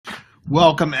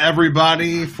Welcome,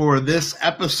 everybody, for this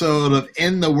episode of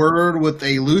In the Word with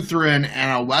a Lutheran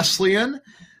and a Wesleyan.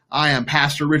 I am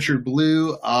Pastor Richard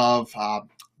Blue of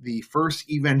the First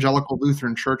Evangelical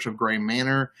Lutheran Church of Gray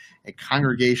Manor, a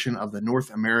congregation of the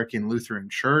North American Lutheran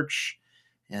Church.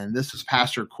 And this is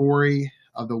Pastor Corey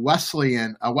of the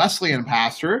Wesleyan, a Wesleyan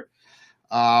pastor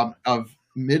of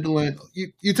Midland.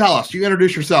 You tell us. You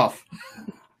introduce yourself.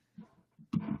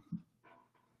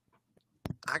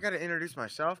 I got to introduce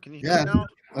myself. Can you hear me now?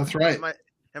 That's right.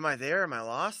 Am I there? Am I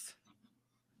lost?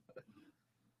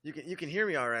 You can hear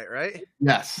me all right?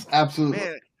 Yes, absolutely.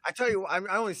 Man, I tell you,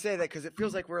 I only say that because it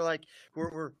feels like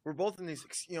we're both in these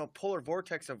polar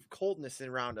vortex of coldness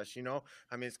around us.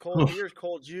 I mean, it's cold here, it's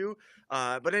cold you.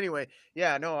 But anyway,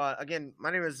 yeah, no. Again,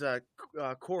 my name is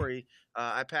Corey.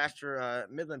 I pastor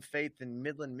Midland Faith in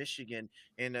Midland, Michigan,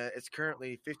 and it's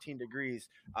currently 15 degrees.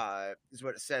 Is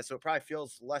what it says. So it probably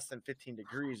feels less than 15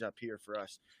 degrees up here for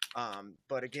us.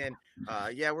 But again,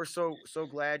 yeah, we're so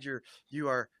glad you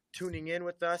are tuning in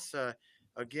with us.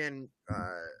 Again.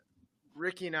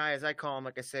 Ricky and I, as I call him,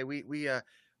 like I say, we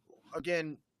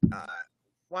again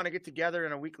want to get together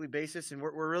on a weekly basis, and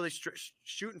we're really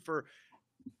shooting for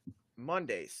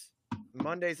Mondays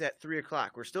at 3:00.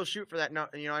 We're still shooting for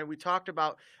that. We talked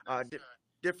about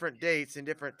different dates and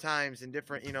different times and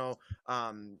different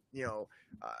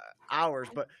hours,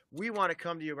 but we want to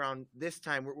come to you around this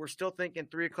time. We're still thinking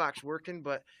 3:00's working,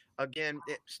 but again,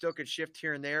 it still could shift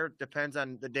here and there. Depends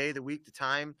on the day, the week, the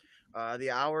time.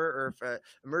 The hour, or if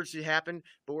emergency happened,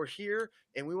 but we're here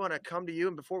and we want to come to you.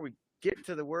 And before we get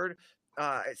to the word,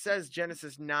 it says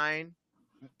Genesis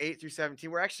 9:8 through 17.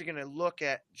 We're actually going to look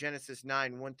at Genesis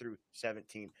 9:1 through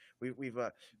 17.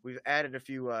 We've added a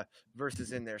few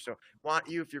verses in there. So want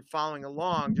you, if you're following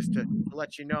along, just to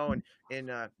let you know. And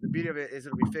the beauty of it is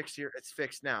it'll be fixed here. It's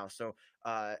fixed now. So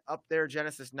up there,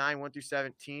 Genesis 9:1 through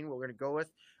 17. What we're going to go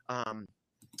with.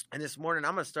 And this morning,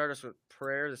 I'm going to start us with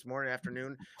prayer this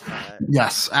afternoon.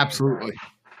 Yes, absolutely.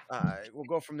 We'll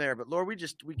go from there. But Lord, we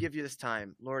give you this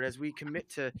time, Lord, as we commit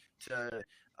to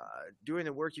doing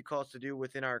the work you call us to do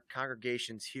within our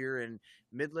congregations here in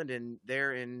Midland and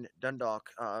there in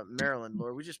Dundalk, Maryland.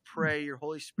 Lord, we just pray your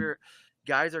Holy Spirit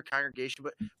guides our congregation,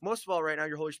 but most of all, right now,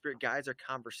 your Holy Spirit guides our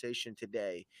conversation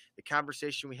today, the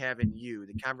conversation we have in you,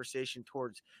 the conversation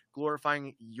towards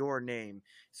glorifying your name.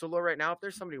 So, Lord, right now, if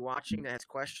there's somebody watching that has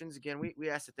questions, again, we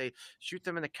ask that they shoot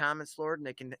them in the comments, Lord, and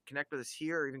they can connect with us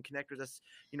here or even connect with us,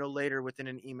 later within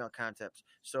an email concept.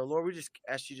 So, Lord, we just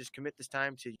ask you just commit this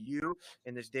time to you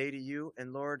and this day to you.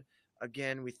 And, Lord,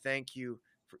 again, we thank you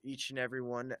for each and every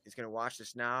one that is going to watch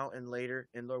this now and later.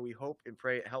 And, Lord, we hope and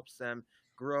pray it helps them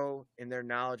grow in their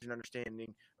knowledge and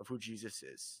understanding of who Jesus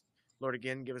is. Lord,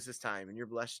 again, give us this time in your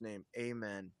blessed name.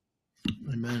 Amen.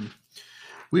 Amen.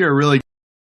 We are really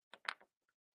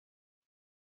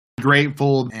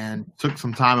grateful and took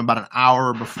some time, about an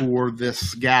hour before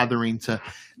this gathering, to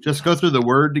just go through the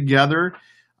word together.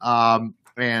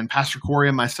 And Pastor Corey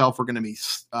and myself are going to be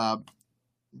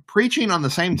preaching on the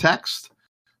same text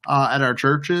at our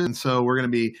churches. And so we're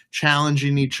going to be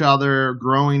challenging each other,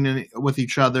 growing with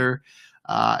each other.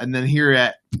 And then here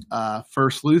at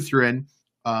First Lutheran,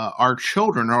 our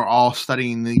children are all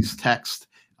studying these texts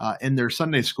in their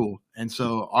Sunday school. And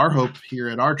so our hope here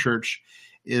at our church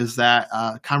is that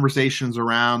conversations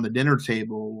around the dinner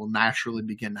table will naturally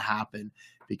begin to happen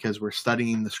because we're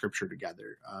studying the scripture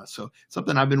together. So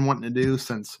something I've been wanting to do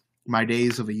since my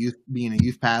days of being a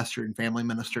youth pastor and family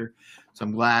minister. So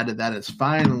I'm glad that is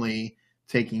finally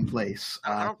taking place.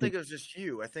 I don't think it was just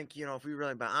you. I think, if we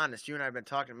really been honest, you and I have been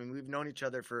talking. I mean, we've known each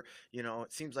other for,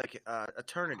 it seems like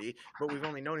eternity, but we've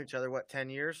only known each other, 10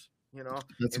 years?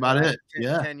 That's about it.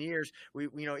 10 years. We,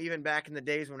 even back in the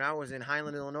days when I was in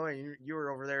Highland, Illinois, and you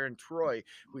were over there in Troy,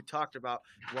 we talked about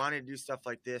wanting to do stuff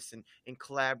like this and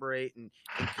collaborate and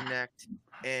connect.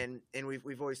 And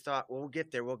we've always thought, well, we'll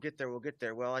get there.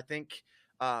 Well, I think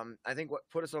what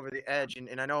put us over the edge,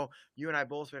 and I know you and I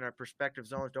both in our perspective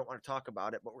zones don't want to talk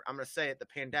about it, but I'm going to say it: the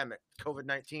pandemic,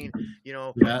 COVID-19.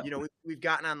 We've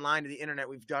gotten online to the internet,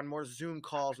 we've done more Zoom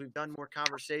calls, we've done more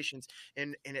conversations,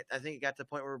 and I think it got to the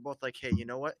point where we're both like, hey, you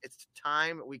know what? It's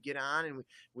time we get on and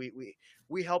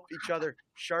we help each other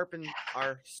sharpen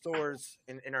our swords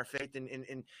in our faith,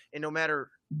 and no matter,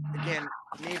 again,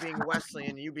 me being a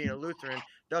Wesleyan, you being a Lutheran,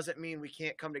 doesn't mean we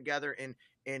can't come together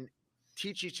and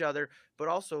teach each other, but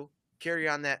also carry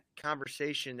on that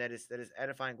conversation that is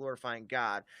edifying, glorifying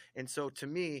God. And so to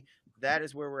me, that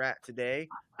is where we're at today.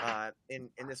 In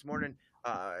this morning,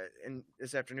 and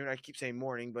this afternoon, I keep saying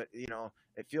morning, but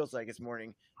it feels like it's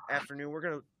morning. Afternoon, we're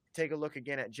going to take a look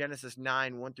again at Genesis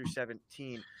 9:1 through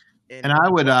 17. And And I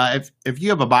would, if you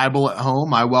have a Bible at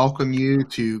home, I welcome you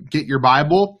to get your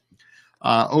Bible,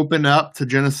 open up to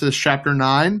Genesis chapter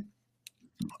 9.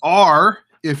 Or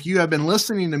if you have been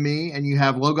listening to me and you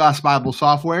have Logos Bible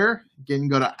software, again,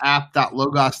 go to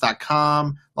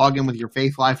app.logos.com, log in with your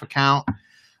Faith Life account.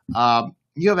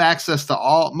 You have access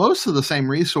to most of the same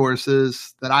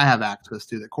resources that I have access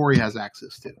to, that Corey has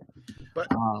access to. but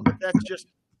that's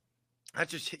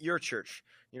just your church.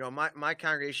 My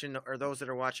congregation, or those that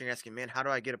are watching, asking, man, how do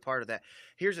I get a part of that?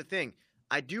 Here's the thing.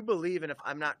 I do believe, and if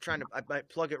I'm not trying to, I might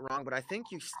plug it wrong, but I think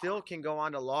you still can go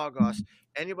on to Logos.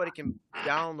 Anybody can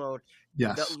download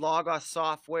the Logos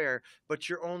software, but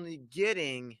you're only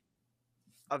getting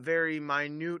a very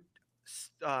minute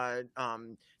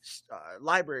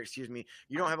library. Excuse me.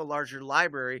 You don't have a larger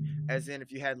library, as in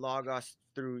if you had Logos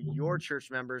through your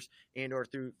church members and or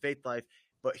through Faith Life.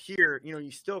 But here,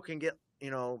 you still can get,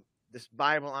 this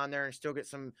Bible on there and still get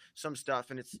some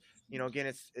stuff. And it's, again,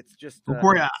 it's just.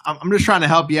 Corey, I'm just trying to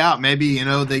help you out. Maybe,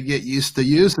 they get used to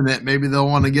using it. Maybe they'll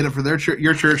want to get it for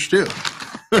your church too.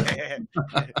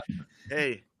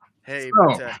 Hey.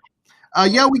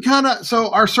 Yeah, so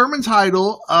our sermon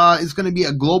title is going to be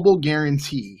A Global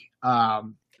Guarantee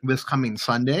this coming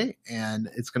Sunday. And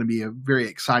it's going to be a very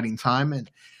exciting time. And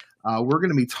we're going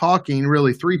to be talking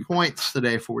really 3 points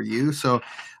today for you. So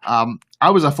I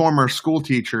was a former school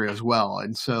teacher as well.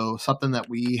 And so something that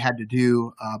we had to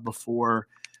do before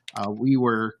we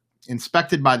were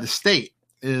inspected by the state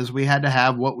is we had to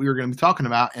have what we were going to be talking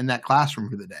about in that classroom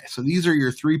for the day. So these are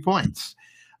your 3 points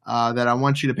that I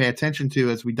want you to pay attention to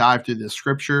as we dive through this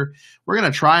scripture. We're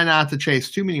going to try not to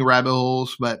chase too many rabbit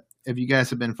holes, but if you guys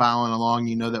have been following along,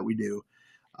 you know that we do.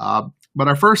 But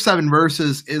our first 7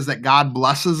 verses is that God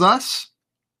blesses us.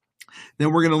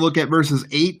 Then we're going to look at verses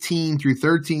 18 through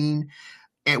 13,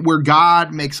 where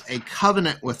God makes a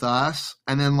covenant with us.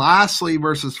 And then lastly,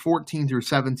 verses 14 through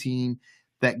 17,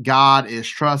 that God is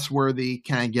trustworthy.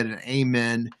 Can I get an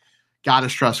amen? God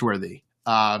is trustworthy.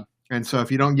 And so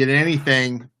if you don't get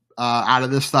anything out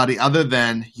of this study other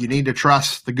than you need to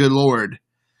trust the good Lord,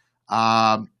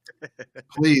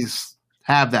 please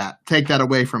have that. Take that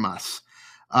away from us.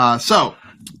 So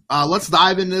let's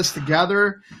dive into this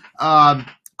together.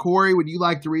 Corey, would you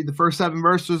like to read the first 7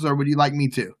 verses, or would you like me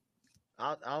to?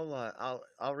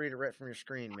 I'll read it right from your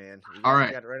screen, man. All right.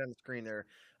 You got it right on the screen there.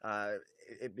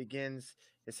 It begins.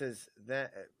 It says,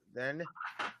 then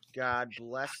God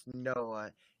blessed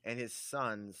Noah and his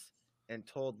sons and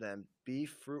told them, "Be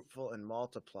fruitful and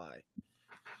multiply,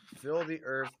 fill the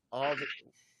earth, all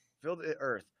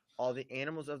the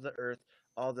animals of the earth,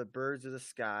 all the birds of the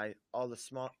sky, all the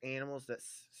small animals that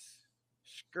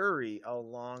scurry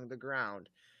along the ground,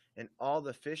 and all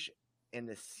the fish in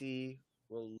the sea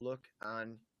will look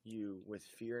on you with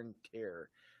fear and terror.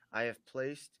 I have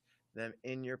placed them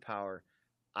in your power.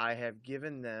 I have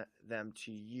given them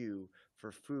to you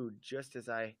for food, just as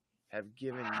I have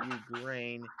given you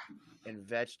grain and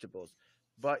vegetables.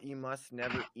 But you must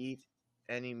never eat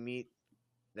any meat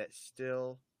that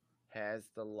still has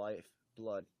the life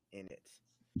blood in it.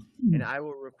 And I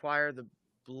will require the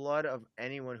blood of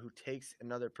anyone who takes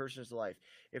another person's life.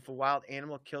 If a wild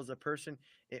animal kills a person,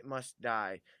 it must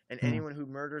die. And anyone who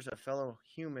murders a fellow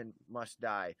human must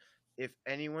die. If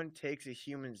anyone takes a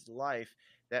human's life,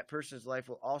 that person's life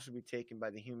will also be taken by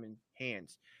the human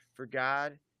hands. For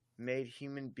God made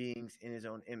human beings in his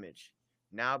own image.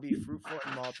 Now be fruitful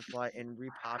and multiply and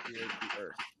repopulate the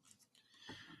earth."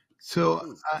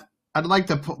 So I'd like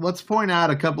to let's point out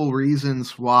a couple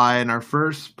reasons why in our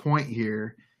first point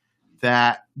here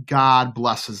that God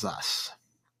blesses us.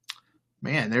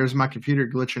 Man, there's my computer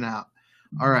glitching out.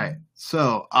 All right.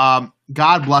 So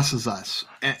God blesses us.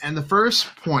 And the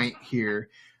first point here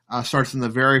starts in the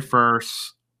very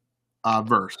first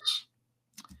verse.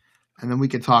 And then we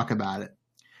can talk about it.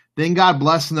 Then God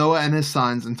blessed Noah and his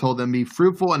sons and told them, "Be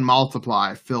fruitful and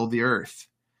multiply, fill the earth."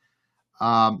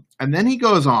 And then he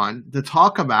goes on to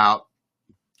talk about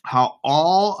how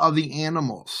all of the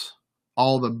animals,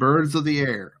 all the birds of the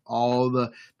air, all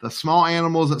the small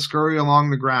animals that scurry along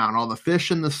the ground, all the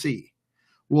fish in the sea,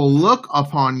 will look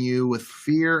upon you with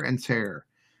fear and terror.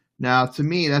 Now, to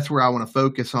me, that's where I want to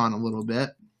focus on a little bit.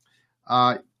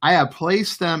 I have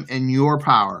placed them in your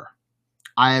power.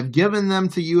 I have given them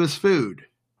to you as food,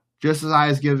 just as I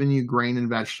have given you grain and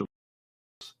vegetables.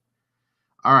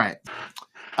 All right.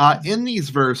 In these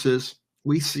verses,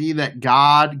 we see that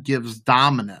God gives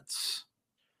dominance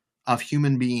of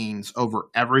human beings over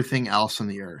everything else in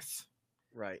the earth.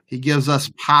 Right. He gives us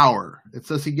power. It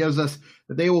says he gives us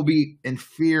that they will be in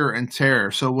fear and terror.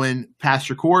 So when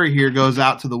Pastor Corey here goes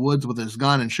out to the woods with his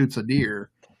gun and shoots a deer,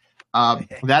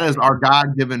 That is our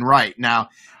God-given right. Now,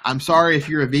 I'm sorry if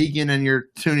you're a vegan and you're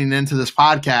tuning into this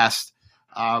podcast.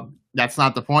 That's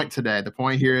not the point today. The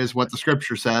point here is what the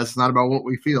scripture says. It's not about what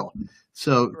we feel.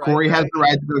 So Corey has the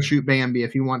right to go shoot Bambi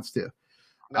if he wants to.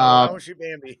 No, don't shoot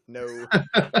Bambi. No.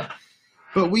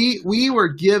 But we were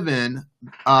given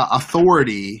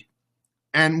authority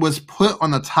and was put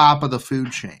on the top of the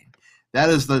food chain. That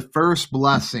is the first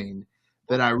blessing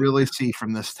that I really see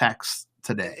from this text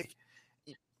today.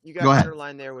 You got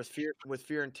underlined there with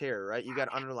fear and terror, right? You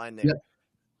got underlined there.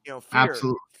 Yep. Fear.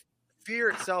 Absolutely. Fear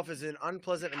itself is an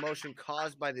unpleasant emotion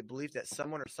caused by the belief that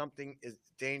someone or something is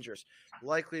dangerous,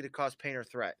 likely to cause pain or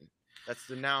threaten. That's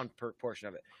the noun portion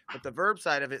of it. But the verb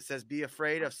side of it says be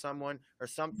afraid of someone or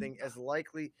something as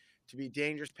likely to be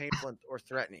dangerous, painful, or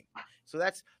threatening. So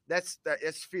that's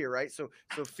fear, right? So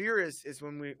fear is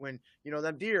when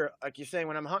them deer, like you're saying,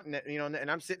 when I'm hunting it,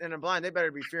 and I'm sitting in a blind, they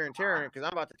better be fear and terror because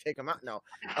I'm about to take them out now.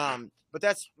 But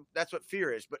that's what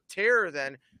fear is. But terror,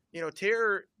 then,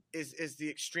 terror is the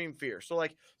extreme fear. So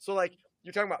like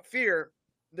you're talking about fear.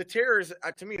 The terror is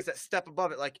to me is that step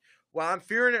above it. Like while I'm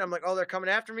fearing it, I'm like, oh, they're coming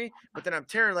after me. But then I'm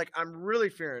terroring, like I'm really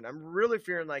fearing,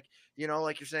 like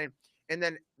like you're saying. And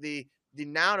then the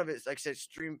noun of it is like I said,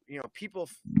 extreme. People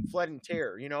fled in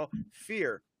terror.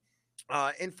 Fear.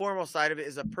 Informal side of it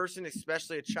is a person,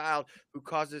 especially a child, who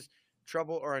causes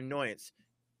trouble or annoyance,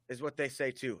 is what they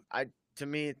say too. To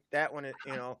me, that one,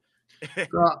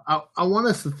 I want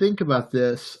us to think about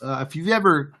this. If you've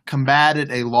ever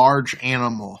combated a large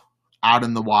animal out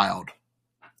in the wild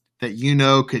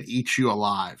that could eat you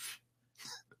alive,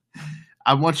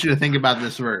 I want you to think about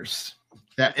this verse.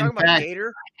 That in fact,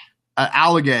 gator? An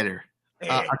alligator,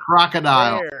 a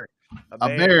crocodile, a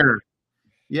bear.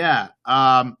 Yeah.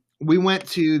 We went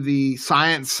to the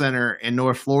Science Center in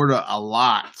North Florida a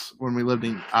lot when we lived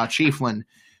in Chiefland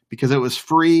because it was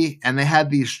free, and they had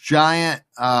these giant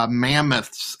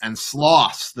mammoths and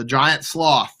sloths, the giant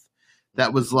sloth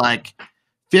that was like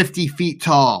 50 feet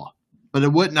tall, but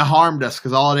it wouldn't have harmed us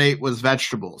because all it ate was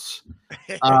vegetables.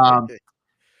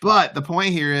 But the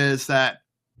point here is that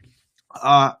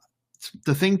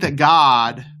to think that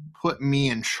God put me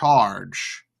in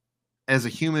charge as a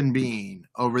human being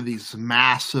over these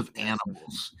massive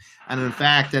animals, and in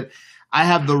fact that I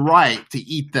have the right to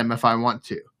eat them if I want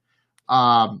to.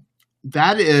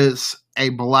 That is a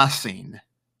blessing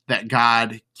that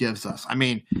God gives us. I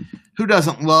mean, who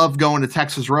doesn't love going to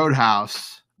Texas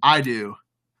Roadhouse? I do.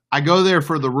 I go there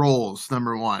for the rolls,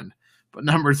 number one. But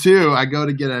number two, I go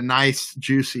to get a nice,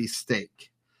 juicy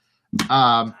steak.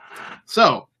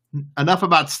 So enough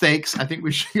about steaks. I think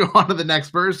we should go on to the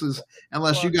next verses,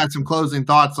 unless you got some closing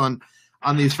thoughts on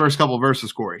these first couple of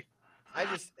verses, Corey. I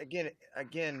just,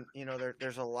 again,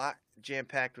 there's a lot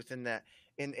jam-packed within that.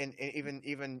 And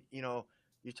even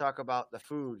you talk about the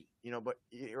food, but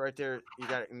right there, you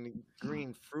got it in the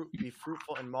green, be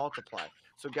fruitful and multiply.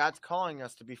 So God's calling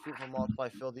us to be fruitful and multiply,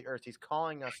 fill the earth. He's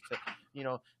calling us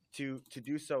to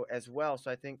do so as well.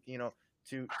 So I think,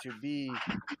 to be,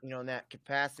 in that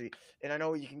capacity. And I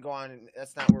know you can go on, and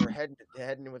that's not where we're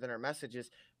heading within our messages,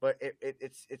 but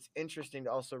it's interesting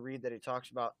to also read that he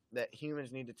talks about that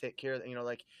humans need to take care of,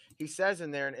 like he says in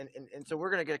there, and so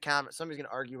we're going to get a comment. Somebody's going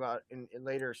to argue about and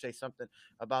later say something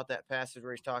about that passage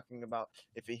where he's talking about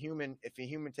if a human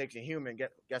takes a human,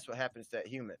 guess what happens to that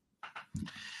human,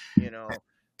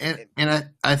 And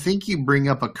I think you bring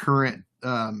up a current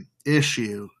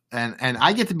issue. And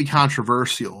I get to be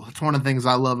controversial. It's one of the things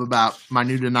I love about my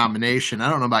new denomination. I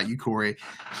don't know about you, Corey.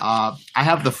 I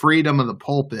have the freedom of the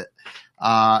pulpit.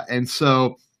 And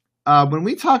so when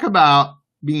we talk about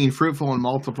being fruitful and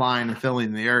multiplying and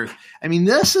filling the earth, I mean,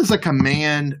 this is a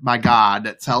command by God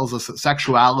that tells us that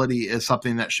sexuality is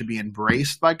something that should be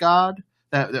embraced by God,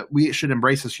 that we should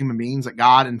embrace as human beings, that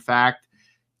God, in fact,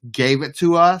 gave it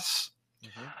to us.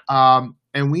 Mm-hmm.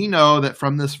 And we know that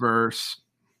from this verse,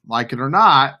 like it or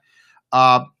not,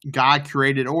 God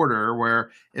created order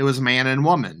where it was man and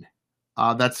woman.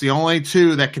 That's the only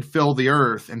two that could fill the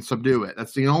earth and subdue it.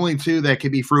 That's the only two that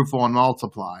could be fruitful and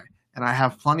multiply. And I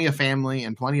have plenty of family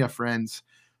and plenty of friends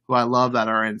who I love that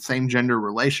are in same gender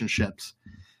relationships.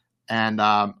 And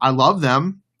I love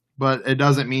them, but it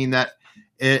doesn't mean that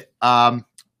it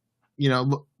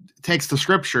takes the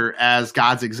scripture as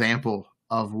God's example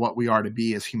of what we are to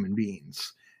be as human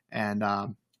beings. And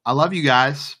I love you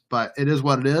guys, but it is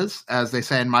what it is, as they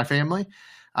say in my family.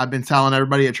 I've been telling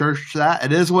everybody at church that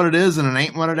it is what it is, and it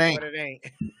ain't what it ain't.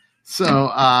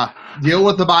 So deal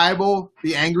with the Bible.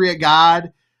 Be angry at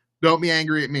God. Don't be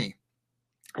angry at me.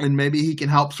 And maybe he can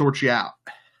help sort you out.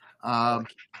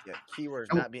 Yeah, keywords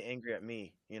And, not be angry at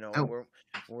me. and, When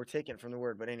we're taking it from the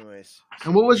word. But anyways,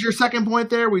 and what so was your second point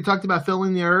there? We talked about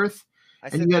filling the earth, I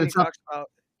and said you had when a he tough. talks about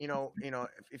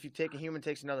if you take a human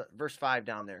takes another verse 5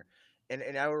 down there,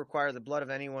 and I will require the blood of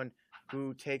anyone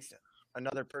who takes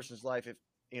another person's life. If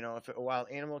a wild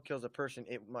animal kills a person,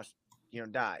 it must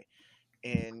die,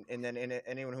 and then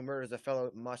anyone who murders a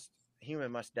fellow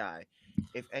human must die.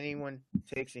 If anyone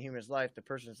takes a human's life, the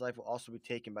person's life will also be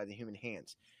taken by the human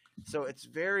hands. So it's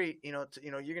very, you're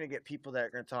going to get people that are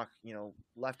going to talk,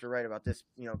 left or right about this,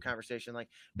 conversation. Like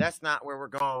that's not where we're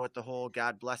going with the whole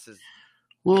God blesses,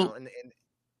 Well, and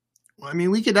I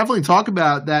mean, we could definitely talk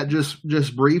about that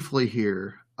just briefly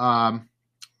here.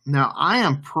 Now, I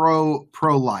am pro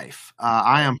life. I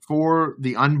right. am for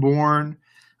the unborn.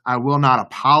 I will not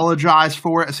apologize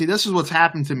for it. See, this is what's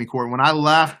happened to me, Corey. When I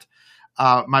left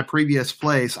my previous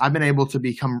place, I've been able to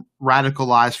become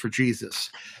radicalized for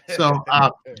Jesus. So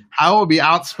I will be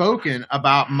outspoken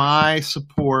about my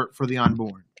support for the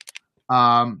unborn.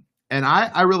 And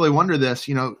I really wonder this.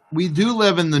 We do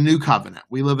live in the new covenant.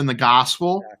 We live in the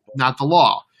gospel, Exactly. not the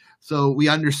law. So we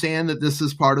understand that this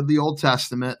is part of the Old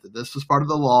Testament, that this is part of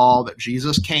the law, that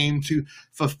Jesus came to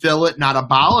fulfill it, not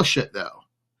abolish it, though.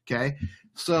 Okay.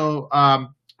 So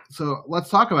let's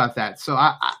talk about that. So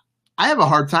I have a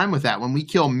hard time with that when we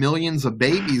kill millions of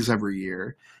babies every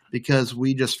year because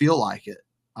we just feel like it.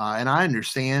 And I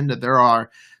understand that there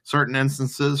are certain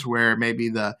instances where maybe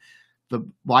the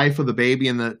life of the baby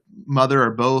and the mother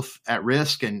are both at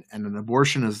risk, and an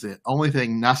abortion is the only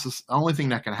thing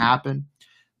that can happen.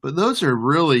 But those are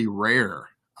really rare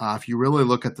if you really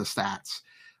look at the stats.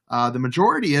 The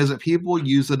majority is that people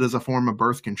use it as a form of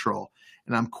birth control,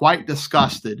 and I'm quite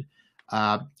disgusted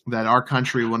that our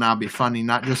country will now be funding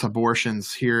not just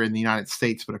abortions here in the United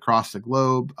States, but across the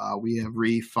globe. We have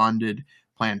refunded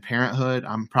Planned Parenthood.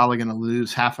 I'm probably going to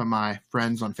lose half of my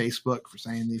friends on Facebook for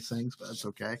saying these things, but that's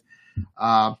okay.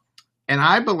 Uh, and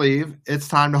I believe it's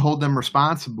time to hold them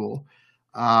responsible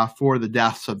for the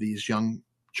deaths of these young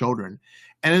children.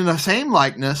 And in the same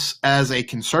likeness, as a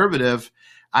conservative,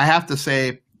 I have to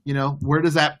say, where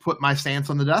does that put my stance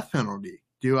on the death penalty?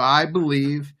 Do I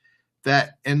believe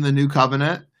that in the new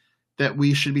covenant that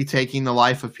we should be taking the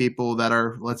life of people that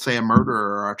are, let's say, a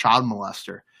murderer or a child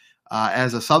molester?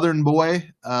 As a Southern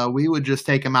boy, we would just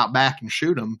take them out back and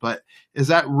shoot them. But is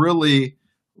that really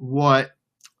what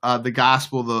the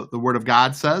gospel, the word of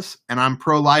God says? And I'm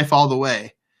pro-life all the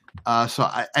way. So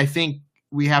I think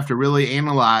we have to really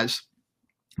analyze,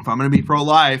 if I'm going to be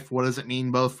pro-life, what does it mean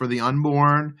both for the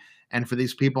unborn and for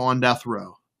these people on death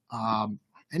row?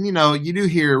 And you do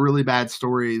hear really bad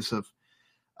stories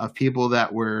of people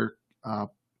that were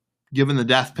given the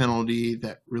death penalty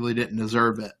that really didn't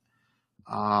deserve it,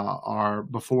 or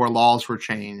before laws were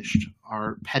changed,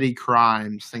 or petty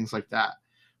crimes, things like that.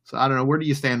 So I don't know. Where do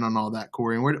you stand on all that,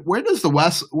 Corey? And where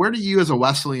do you as a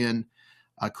Wesleyan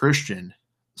Christian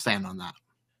stand on that?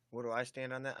 Where do I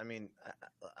stand on that? I mean,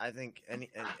 I think I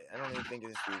don't even think it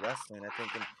has to be Wesleyan. I think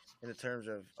in the terms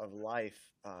of life,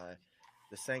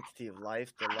 the sanctity of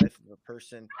life, the life of a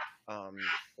person,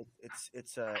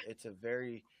 it's a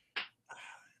very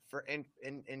for in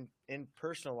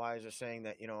personal wise are saying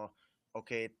that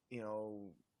okay,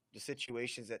 the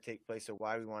situations that take place of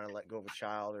why we want to let go of a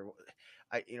child or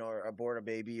or abort a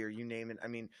baby or you name it. I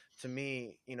mean, to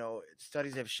me,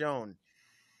 studies have shown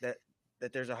that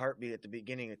there's a heartbeat at the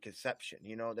beginning of conception.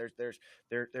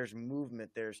 There's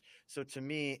movement. So to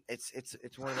me, it's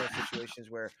one of those situations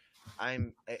where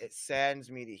it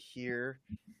saddens me to hear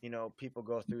people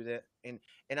go through that, and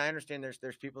I understand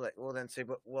there's people that will then say,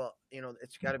 but well,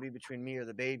 it's got to be between me or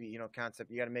the baby,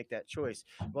 concept. You got to make that choice.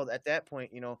 Well, at that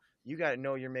point, you got to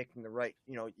know you're making the right.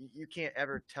 You can't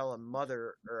ever tell a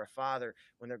mother or a father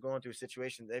when they're going through a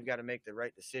situation they've got to make the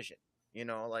right decision.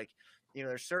 Like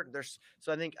there's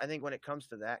so I think when it comes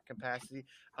to that capacity,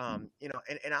 and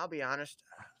I'll be honest,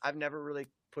 I've never really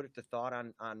put it to thought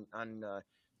on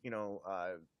you know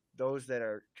those that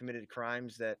are committed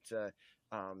crimes that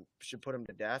should put them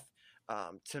to death.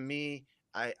 To me,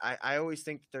 I always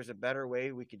think that there's a better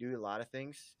way we could do a lot of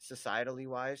things societally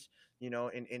wise,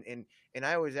 and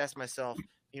I always ask myself,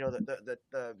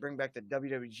 the bring back the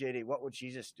WWJD, what would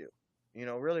Jesus do?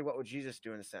 Really, what would Jesus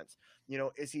do in a sense?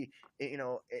 Is he,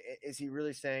 is he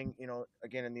really saying,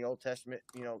 again in the Old Testament,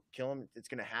 kill him? It's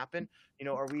going to happen.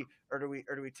 Are we, or do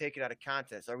we take it out of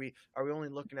context? Are we only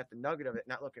looking at the nugget of it,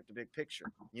 not looking at the big picture?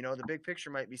 The big picture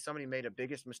might be somebody made a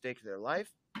biggest mistake of their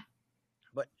life,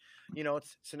 but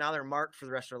so now they're marked for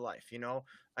the rest of their life.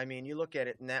 I mean, you look at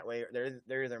it in that way,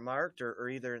 they're either marked or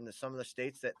either in some of the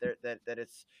states that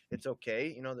it's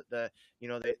okay,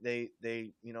 that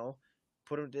they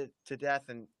put them to death.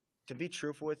 And to be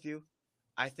truthful with you,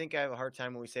 I think I have a hard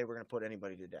time when we say we're going to put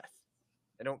anybody to death.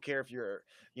 I don't care if you're,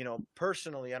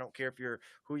 personally, I don't care if you're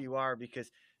who you are,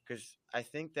 because I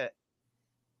think that,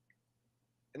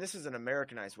 and this is an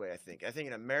Americanized way. I think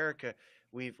in America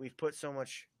we've put so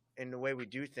much in the way we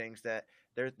do things that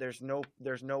there's no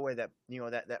way that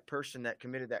that person that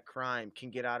committed that crime can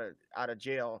get out of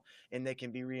jail and they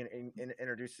can be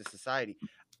reintroduced to society.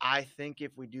 I think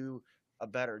if we do a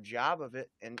better job of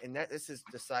it, and that this is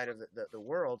the side of the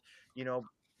world,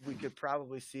 we could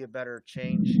probably see a better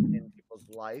change in people's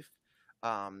life,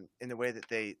 in the way that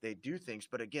they do things.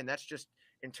 But again, that's just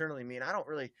internally me, and I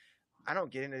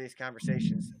don't get into these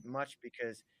conversations much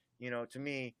because, to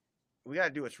me, we got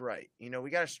to do what's right. We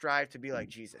got to strive to be like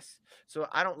Jesus. So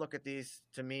I don't look at these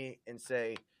to me and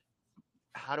say,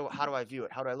 how do I view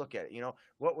it? How do I look at it?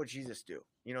 What would Jesus do?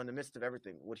 In the midst of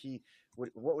everything, what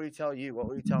would he tell you? What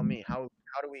would he tell me? How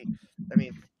do we, I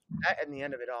mean, that in the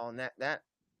end of it all, and that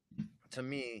to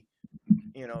me,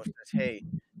 says, hey,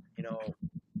 you know,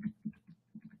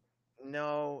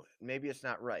 no, maybe it's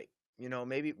not right.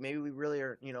 Maybe we really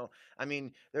are.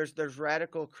 There's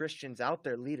radical Christians out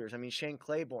there, leaders. I mean, Shane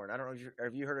Claiborne. I don't know if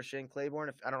have you heard of Shane Claiborne?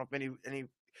 If I don't know if any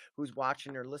who's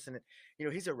watching or listening,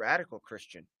 he's a radical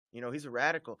Christian. He's a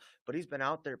radical, but he's been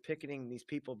out there picketing these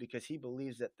people because he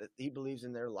believes that he believes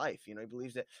in their life. He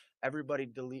believes that everybody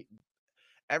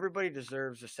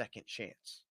deserves a second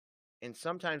chance, and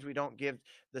sometimes we don't give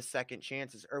the second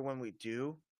chances, or when we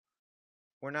do,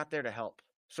 we're not there to help.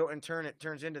 So in turn, it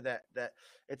turns into that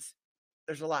it's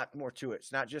there's a lot more to it.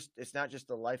 It's not just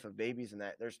the life of babies, and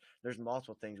that there's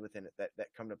multiple things within it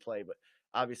that come to play. But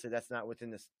obviously, that's not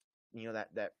within this,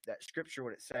 that scripture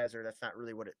what it says, or that's not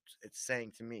really what it's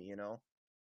saying to me.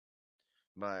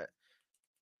 But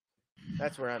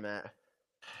that's where I'm at.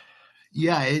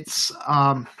 Yeah, it's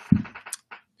I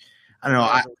don't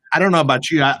know. I don't know about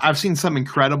you. I've seen some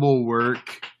incredible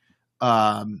work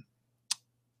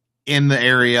in the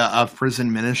area of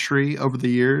prison ministry over the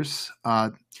years.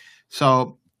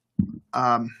 So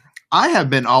I have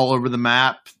been all over the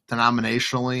map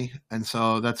denominationally, and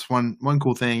so that's one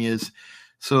cool thing is.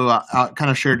 So I'll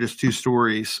kind of share just two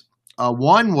stories.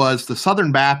 One was the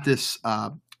Southern Baptist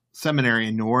Seminary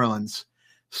in New Orleans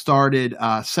started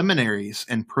seminaries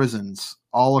and prisons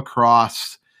all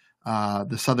across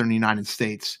the southern United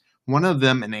States. One of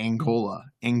them in Angola.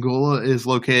 Angola is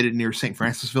located near St.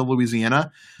 Francisville,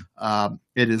 Louisiana.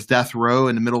 It is death row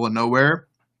in the middle of nowhere.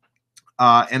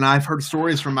 And I've heard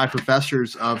stories from my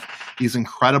professors of these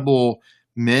incredible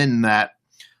men that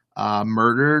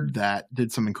murdered, that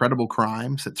did some incredible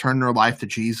crimes, that turned their life to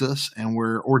Jesus and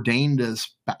were ordained as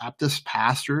Baptist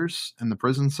pastors in the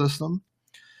prison system.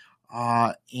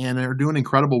 And they're doing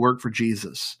incredible work for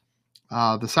Jesus.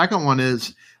 The second one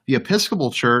is the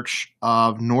Episcopal Church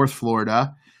of North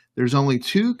Florida. There's only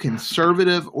two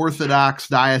conservative Orthodox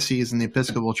dioceses in the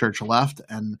Episcopal Church left,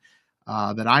 and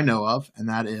that I know of, and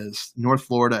that is North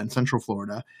Florida and Central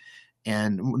Florida.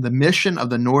 And the mission of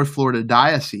the North Florida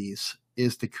Diocese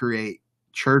is to create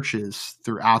churches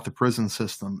throughout the prison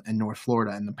system in North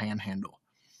Florida and the Panhandle.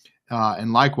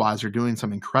 And likewise, they're doing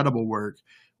some incredible work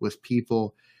with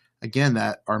people, again,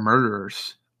 that are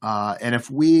murderers. And if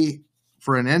we,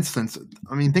 for an instance,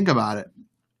 I mean, think about it.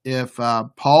 If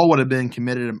Paul would have been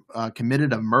committed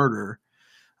of murder,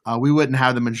 we wouldn't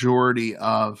have the majority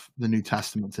of the New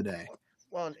Testament today.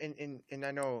 Well, and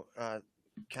I know,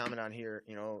 comment on here,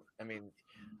 I mean,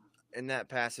 in that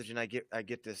passage, and I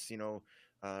get this,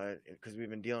 because we've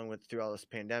been dealing with through all this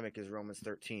pandemic, is Romans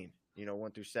 13,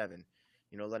 1-7.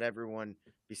 Let everyone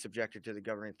be subjected to the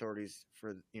governing authorities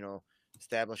for,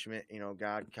 establishment,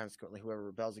 God, consequently, whoever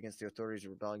rebels against the authorities or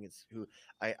rebelling against who.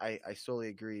 I solely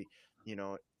agree.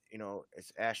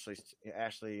 It's Ashley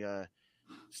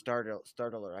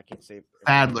Startler. I can't say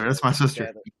Adler. That's my sister.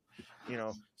 Adler.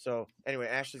 So anyway,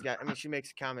 Ashley's got. I mean, she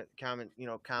makes common,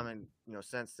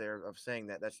 sense there of saying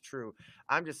that that's true.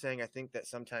 I'm just saying I think that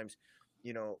sometimes,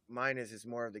 mine is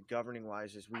more of the governing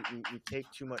wise. Is we take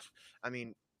too much. I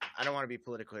mean, I don't want to be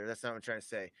political here. That's not what I'm trying to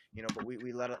say. But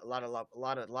we let a lot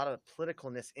of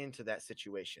politicalness into that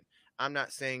situation. I'm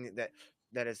not saying that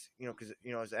is, because,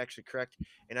 is actually correct.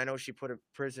 And I know she put a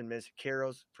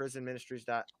Kairos,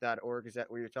 prisonministries.org. Is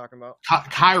that what you're talking about?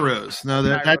 Kairos. No,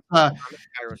 that's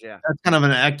Kairos, yeah. That's kind of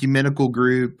an ecumenical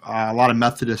group. A lot of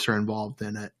Methodists are involved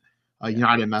in it.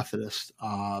 United Methodist.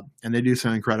 And they do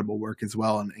some incredible work as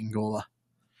well in Angola.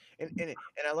 And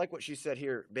I like what she said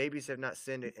here. Babies have not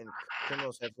sinned, and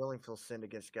criminals have willingly sinned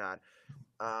against God.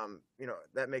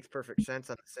 That makes perfect sense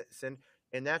on sin.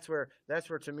 And that's where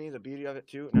to me the beauty of it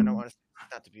too. And I don't want to,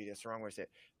 not the beauty, that's the wrong way to say it.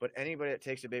 But anybody that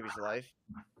takes a baby's life,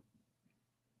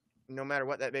 no matter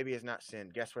what, that baby has not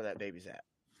sinned. Guess where that baby's at?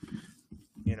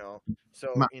 You know,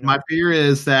 so My fear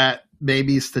is that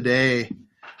babies today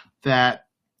that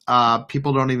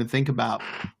people don't even think about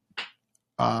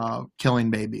killing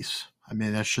babies. I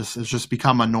mean, it's just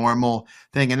become a normal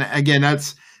thing. And again,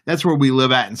 that's where we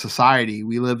live at in society.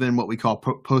 We live in what we call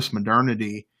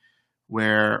post-modernity,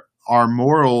 where our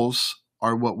morals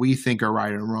are what we think are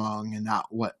right and wrong, and not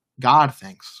what God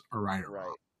thinks are right or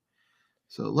wrong.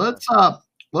 So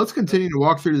let's continue to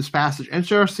walk through this passage.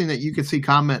 Interesting that you can see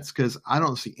comments because I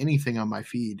don't see anything on my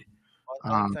feed. It's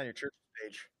on your church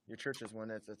page. Your church is one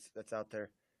that's out there.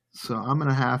 So I'm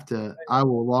gonna have to. I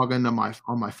will log into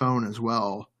on my phone as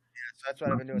well. So that's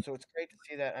what I've been doing. So it's great to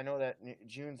see that. I know that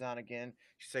June's on again.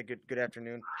 She said good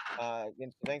afternoon.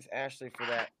 Again, so thanks Ashley for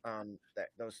that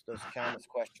those comments,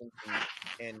 questions,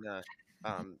 and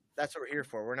that's what we're here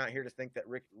for. We're not here to think that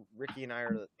Ricky and I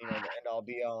are the end all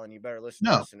be all, and you better listen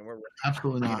to us. And we're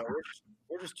absolutely not.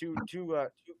 We're just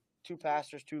two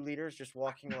pastors, two leaders, just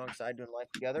walking alongside, doing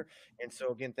life together. And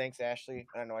so again, thanks Ashley.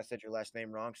 I know I said your last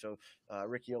name wrong, so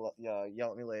Ricky will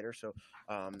yell at me later. So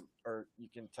or you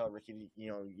can tell Ricky to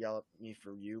yell at me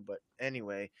for you. But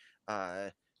anyway,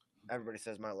 everybody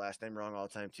says my last name wrong all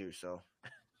the time too. So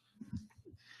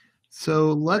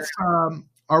let's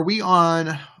are we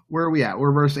on, where are we at?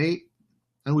 We're verse 8,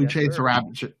 and we chase the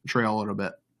rabbit trail a little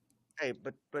bit. Hey,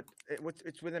 but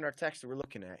it's within our text that we're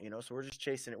looking at, so we're just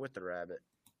chasing it with the rabbit.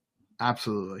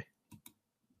 Absolutely.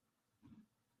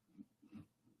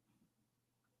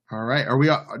 All right. Are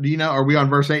we on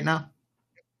verse 8 now?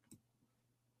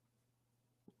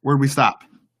 Where'd we stop?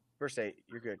 Verse 8.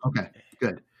 You're good. Okay,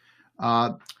 good.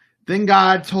 Then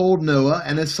God told Noah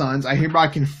and his sons, I hereby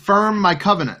confirm my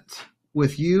covenant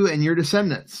with you and your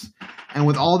descendants, and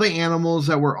with all the animals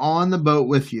that were on the boat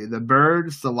with you, the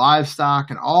birds, the livestock,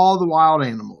 and all the wild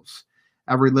animals,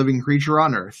 every living creature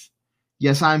on earth.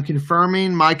 Yes, I am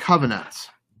confirming my covenant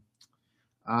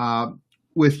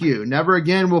with you. Never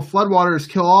again will floodwaters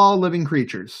kill all living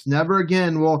creatures. Never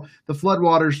again will the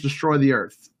floodwaters destroy the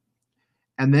earth.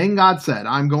 And then God said,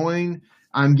 I'm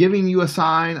giving you a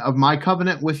sign of my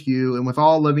covenant with you and with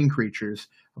all living creatures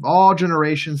of all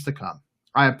generations to come.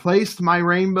 I have placed my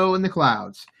rainbow in the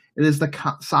clouds. It is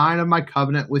the sign of my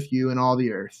covenant with you and all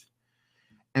the earth.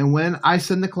 And when I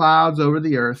send the clouds over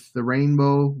the earth, the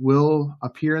rainbow will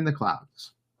appear in the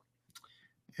clouds.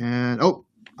 And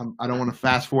I don't want to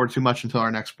fast forward too much until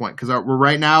our next point, because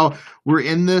we're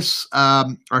in this.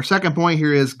 Our second point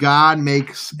here is God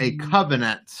makes a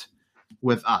covenant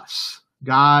with us.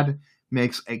 God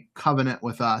makes a covenant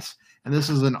with us. And this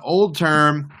is an old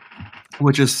term,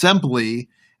 which is simply,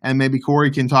 and maybe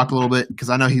Corey can talk a little bit because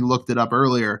I know he looked it up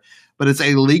earlier, but it's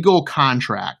a legal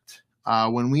contract.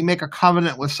 When we make a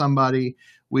covenant with somebody,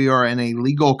 we are in a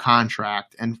legal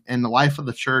contract. And in the life of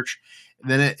the church,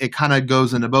 then it kind of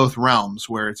goes into both realms,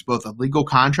 where it's both a legal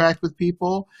contract with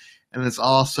people, and it's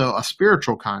also a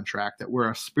spiritual contract, that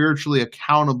we're spiritually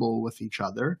accountable with each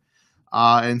other.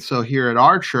 And so here at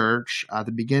our church, at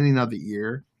the beginning of the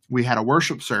year, we had a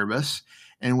worship service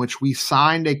in which we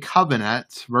signed a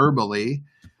covenant verbally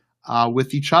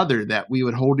with each other that we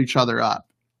would hold each other up.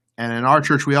 And in our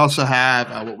church, we also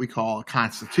have what we call a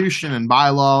constitution and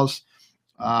bylaws,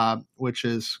 which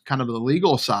is kind of the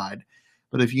legal side.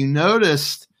 But if you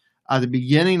noticed at the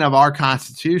beginning of our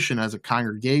constitution as a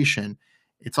congregation,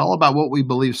 it's all about what we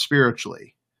believe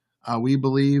spiritually. We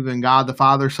believe in God the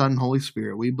Father, Son, and Holy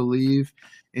Spirit. We believe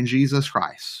in Jesus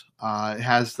Christ.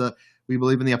 We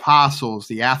believe in the Apostles,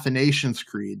 the Athanasian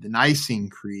Creed, the Nicene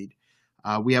Creed.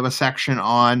 We have a section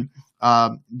on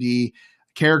the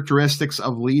characteristics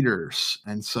of leaders,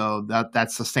 and so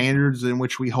that's the standards in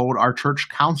which we hold our church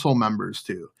council members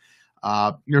to.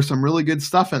 There's some really good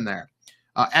stuff in there.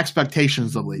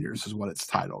 Expectations of leaders is what it's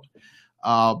titled,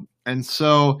 and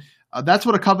so that's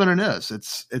what a covenant is.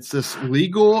 It's this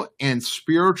legal and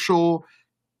spiritual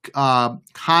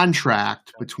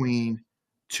contract between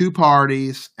two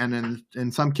parties, and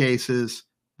in some cases,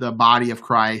 the body of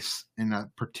Christ in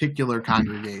a particular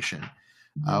congregation.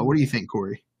 What do you think,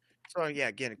 Corey? So yeah,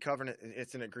 again, a covenant,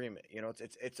 it's an agreement.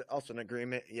 It's also an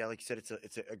agreement. Yeah, like you said,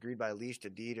 it's agreed by lease to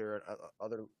deed or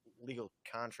other legal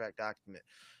contract document.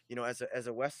 As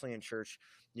a Wesleyan church,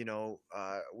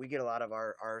 we get a lot of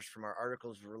ours from our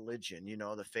articles of religion.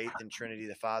 The faith in Trinity,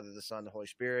 the Father, the Son, the Holy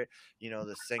Spirit.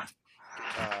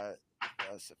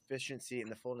 The sufficiency and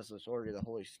the fullness of authority of the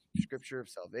Holy Scripture of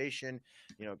salvation,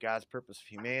 God's purpose of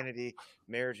humanity,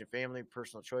 marriage and family,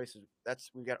 personal choices.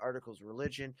 We've got articles of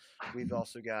religion. We've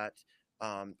also got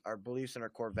our beliefs and our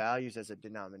core values as a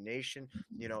denomination,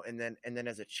 and then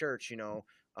as a church,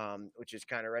 which is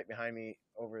kind of right behind me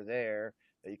over there,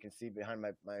 that you can see behind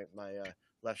my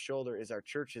left shoulder, is our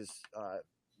church's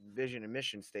vision and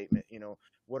mission statement.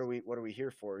 What are we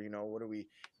here for? What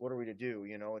are we to do?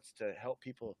 It's to help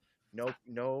people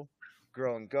know,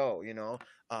 grow, and go.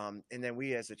 And then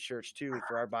we as a church too,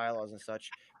 for our bylaws and such,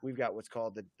 we've got what's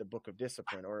called the Book of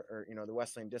Discipline, or the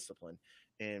Wesleyan Discipline,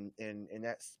 and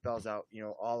that spells out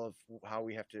all of how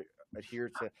we have to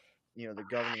adhere to the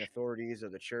governing authorities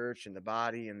of the church and the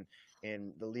body, and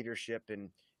the leadership, and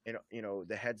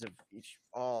the heads of each,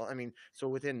 all. I mean, so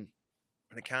within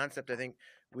the concept, I think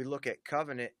we look at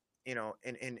covenant,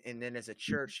 and then as a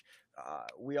church,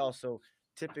 we also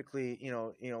typically,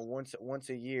 once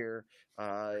a year,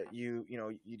 you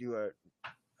do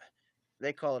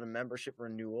they call it a membership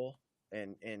renewal.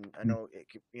 And I know it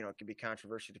can be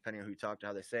controversial depending on who you talk to,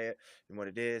 how they say it, and what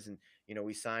it is. And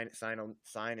we sign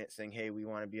it saying, hey, we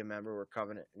want to be a member. We're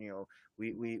covenant. We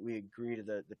agree to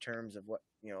the terms of what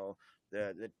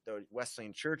the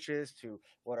Wesleyan churches, to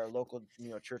what our local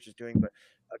church is doing. But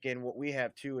again, what we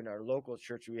have too in our local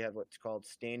church, we have what's called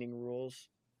standing rules.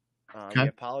 We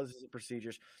have policies and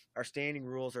procedures. Our standing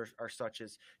rules are such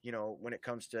as, when it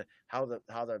comes to how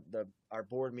our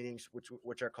board meetings,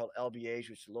 which are called LBAs,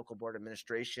 which is local board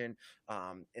administration,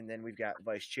 and then we've got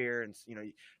vice chair, and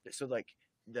so like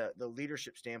the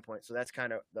leadership standpoint. So that's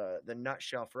kind of the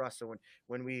nutshell for us. So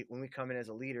when we come in as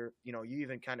a leader, you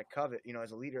even kind of covet,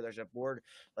 as a leader, there's a board,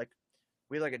 like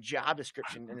we have like a job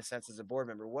description in a sense as a board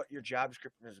member. What your job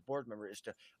description as a board member is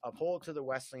to uphold to the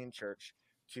Wesleyan Church,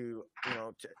 to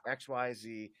to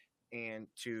XYZ, and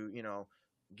to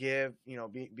give,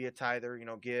 be a tither,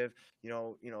 give,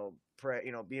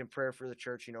 pray, be in prayer for the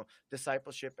church,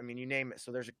 discipleship. I mean, you name it.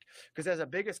 So because as a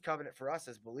biggest covenant for us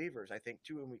as believers, I think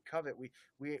too, when we covet,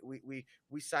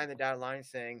 we sign the dotted line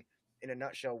saying, in a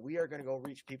nutshell, we are going to go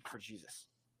reach people for Jesus.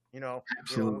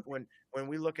 Absolutely. When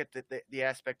we look at the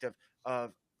aspect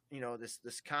of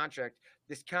this contract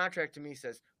to me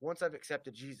says, once I've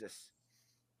accepted Jesus,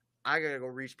 I gotta go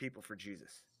reach people for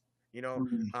Jesus.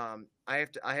 I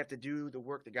have to do the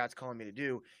work that God's calling me to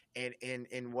do,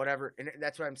 and whatever. And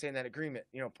that's why I'm saying that agreement,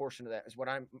 portion of that is what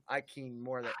I keen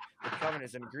more that the covenant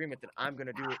is an agreement that I'm going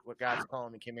to do what God's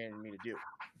calling me, commanding me to do.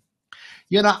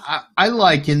 I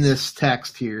like in this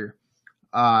text here,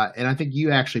 and I think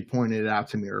you actually pointed it out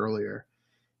to me earlier,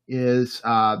 is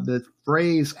the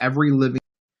phrase "every living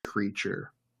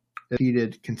creature"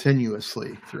 repeated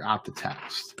continuously throughout the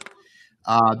text.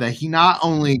 That he not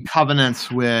only covenants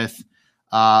with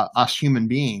us human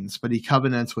beings, but he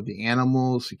covenants with the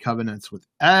animals. He covenants with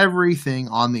everything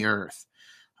on the earth.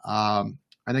 And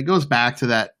it goes back to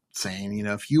that saying,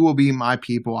 if you will be my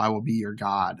people, I will be your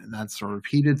God. And that's a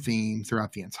repeated theme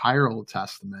throughout the entire Old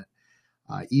Testament,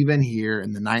 even here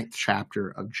in the 9th chapter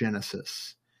of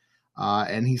Genesis.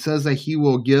 And he says that he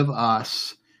will give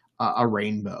us a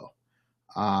rainbow.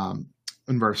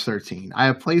 In verse 13, I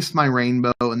have placed my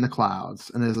rainbow in the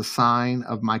clouds, and as a sign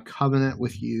of my covenant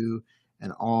with you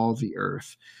and all the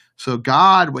earth. So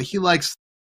God, what he likes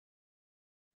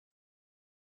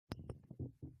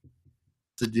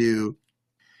to do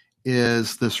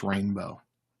is this rainbow.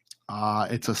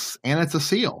 It's a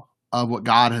seal of what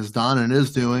God has done and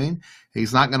is doing.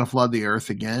 He's not going to flood the earth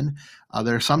again.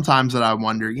 There are some times that I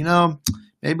wonder,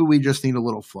 maybe we just need a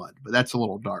little flood, but that's a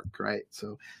little dark, right?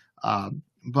 So,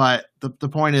 but the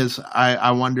point is,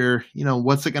 I wonder,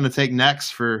 what's it going to take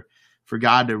next for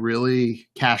God to really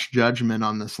cast judgment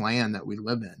on this land that we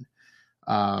live in?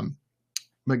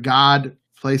 But God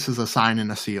places a sign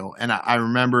and a seal. And I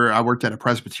remember I worked at a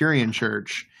Presbyterian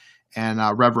church, and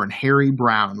Reverend Harry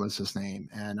Brown was his name.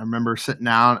 And I remember sitting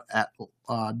down at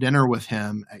dinner with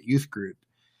him at youth group,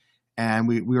 and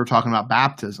we were talking about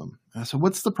baptism. And I said,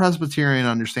 what's the Presbyterian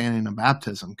understanding of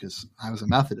baptism? Because I was a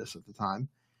Methodist at the time.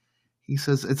 He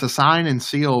says it's a sign and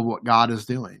seal of what God is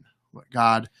doing, what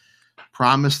God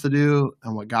promised to do,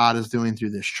 and what God is doing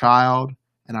through this child.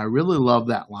 And I really love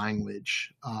that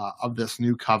language of this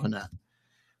new covenant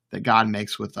that God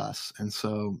makes with us. And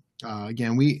so,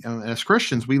 again, we as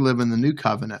Christians, we live in the new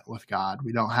covenant with God.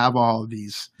 We don't have all of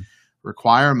these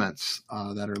requirements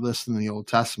that are listed in the Old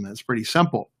Testament. It's pretty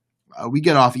simple. We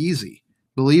get off easy.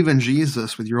 Believe in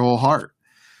Jesus with your whole heart.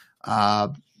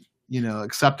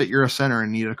 Accept that you're a sinner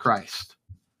in need of Christ.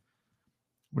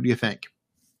 What do you think?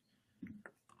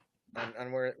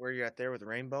 On where you're at there with the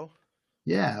rainbow?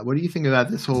 Yeah. What do you think about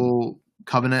this whole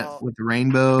covenant with the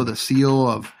rainbow, the seal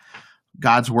of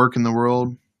God's work in the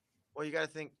world? Well, you got to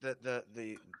think that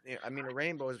a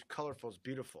rainbow is colorful, it's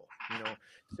beautiful,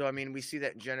 So, we see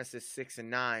that in Genesis 6 and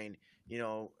 9,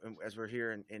 as we're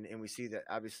here, and we see that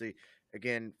obviously,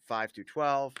 again, 5 through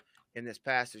 12, in this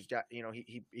passage, you know,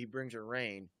 he brings her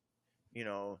rain, you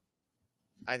know,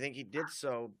 I think he did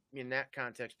so in that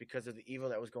context because of the evil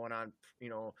that was going on, you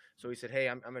know. So he said, "Hey,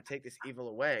 I'm gonna take this evil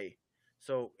away."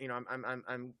 So you know,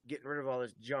 I'm getting rid of all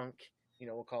this junk. You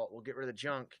know, we'll get rid of the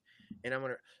junk, and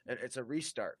and it's a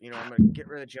restart. You know, I'm gonna get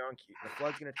rid of the junk. The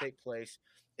flood's gonna take place,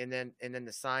 and then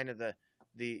the sign of the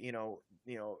the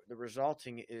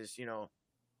resulting is, you know,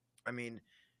 I mean,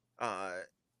 uh,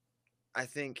 I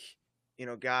think, you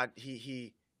know, God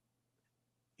he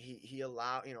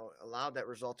allowed that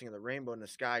resulting of the rainbow in the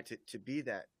sky to be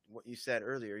that, what you said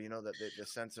earlier, you know, that the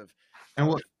sense And of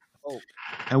what hope.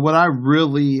 and what I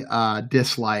really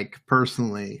dislike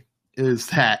personally is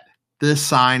that this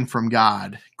sign from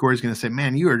God. Corey's going to say,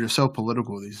 "Man, you are just so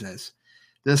political these days."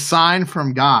 This sign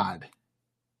from God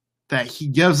that He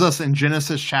gives us in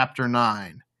Genesis chapter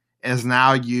 9 is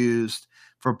now used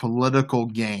for political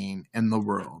gain in the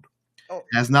world. Oh,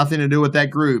 It has nothing to do with that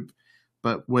group,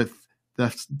 but with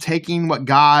the taking what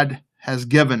God has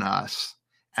given us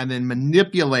and then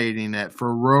manipulating it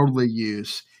for worldly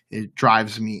use. It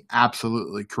drives me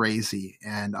absolutely crazy,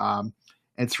 and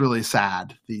it's really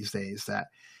sad these days that,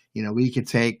 you know, we could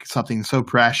take something so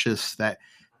precious that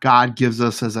God gives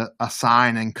us as a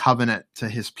sign and covenant to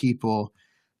His people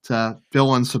to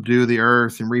fill and subdue the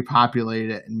earth and repopulate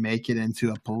it and make it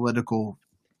into a political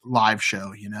live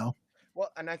show. You know.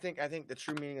 well, and I think the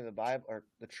true meaning of the Bible, or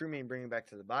the true meaning, bringing back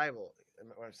to the Bible,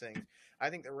 what I'm saying, I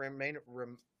think the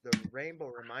rainbow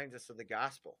reminds us of the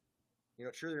gospel. You know,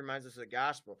 it truly reminds us of the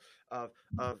gospel of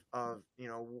you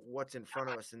know what's in front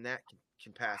of us in that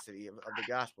capacity of the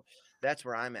gospel. That's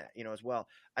where I'm at, you know, as well.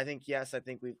 I think, yes, I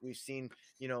think we've seen,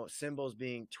 you know, symbols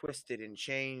being twisted and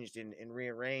changed and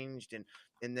rearranged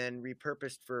and then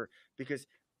repurposed for, because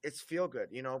it's feel good,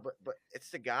 you know, but it's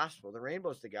the gospel. The rainbow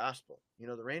is the gospel. You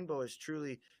know, the rainbow is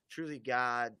truly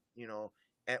God, you know,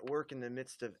 at work in the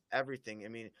midst of everything. I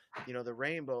mean, you know, the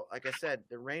rainbow, like I said,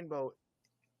 the rainbow,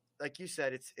 like you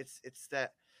said, it's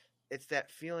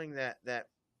that feeling that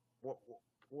what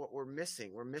what we're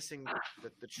missing. We're missing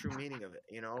the true meaning of it.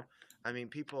 You know, I mean,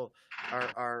 people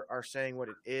are saying what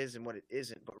it is and what it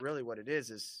isn't, but really what it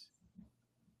is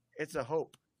it's a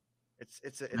hope.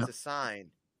 It's a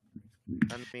sign.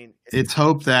 I mean, It's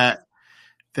hope that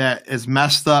as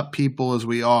messed up people as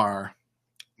we are,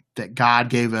 that God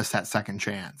gave us that second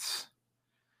chance.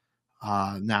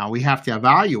 Now we have to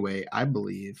evaluate, I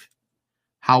believe,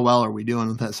 how well are we doing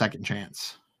with that second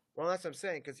chance. well, that's what I'm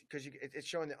saying, because it's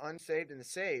showing the unsaved and the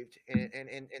saved, and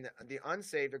the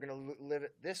unsaved are going to live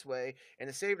it this way, and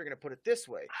the saved are going to put it this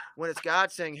way. When it's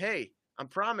God saying, "Hey, I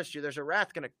promised you, there's a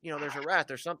wrath going to, you know, there's a wrath,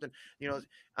 there's something, you know,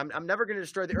 I'm never going to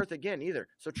destroy the earth again either.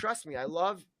 So trust me, I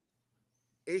love."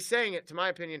 He's saying it, to my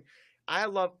opinion, I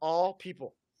love all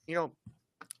people. You know,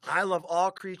 I love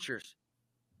all creatures.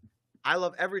 I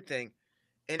love everything,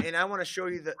 and I want to show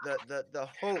you the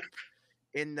hope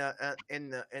in uh,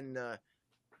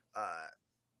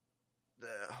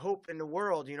 the hope in the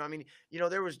world. You know, I mean, you know,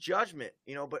 there was judgment.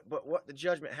 You know, but what the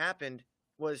judgment happened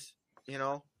was, you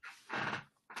know,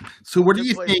 So, what do took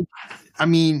you place. think? I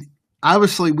mean,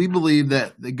 obviously, we believe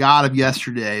that the God of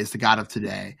yesterday is the God of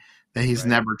today, that He's Right,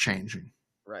 never changing.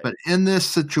 right. But in this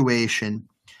situation,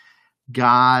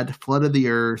 God flooded the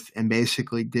earth and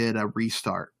basically did a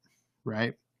restart,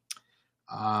 right?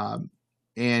 Um,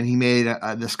 and He made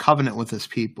this covenant with His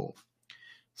people.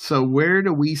 So, where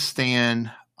do we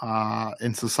stand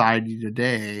in society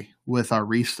today with our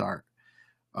restart?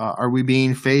 Are we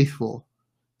being faithful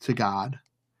to God?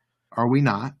 Are we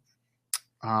not?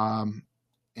 Um,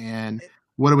 and And,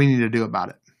 what do we need to do about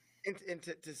it? and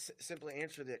to simply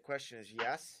answer that question is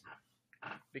yes,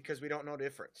 because we don't know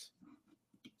difference.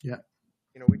 Yeah.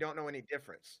 You know, we don't know any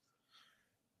difference.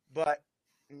 But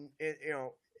you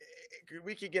know,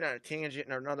 we could get on a tangent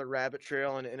and another rabbit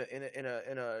trail and in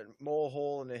a mole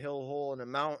hole and a hill hole and a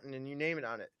mountain and you name it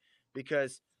on it,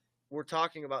 because we're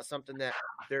talking about something that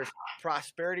there's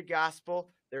prosperity gospel,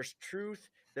 there's truth,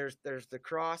 there's the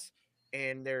cross,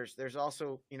 and there's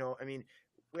also, you know, I mean,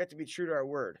 we have to be true to our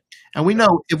word. And we You know,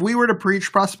 know if we were to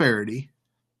preach prosperity,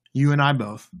 you and I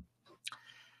both,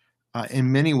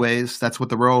 in many ways, that's what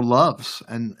the world loves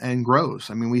and grows.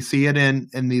 I mean, we see it in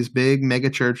these big mega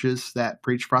churches that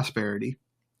preach prosperity,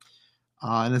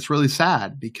 and it's really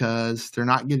sad because they're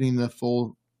not getting the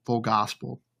full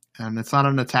gospel. And it's not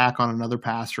an attack on another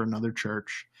pastor, another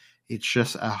church. It's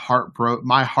just a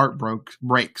my heart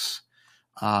breaks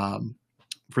um,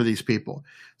 for these people.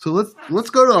 So let's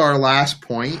go to our last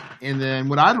point, and then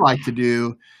what I'd like to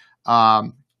do,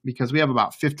 because we have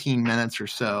about 15 minutes or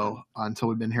so until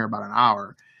we've been here about an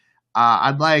hour.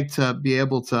 I'd like to be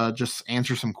able to just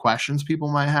answer some questions people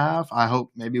might have. I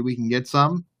hope maybe we can get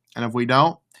some. And if we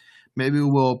don't, maybe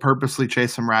we'll purposely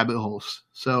chase some rabbit holes.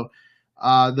 So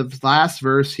the last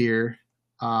verse here.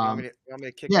 You want me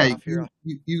to kick it Yeah, off here?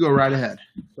 you go right ahead.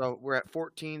 So we're at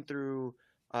 14 through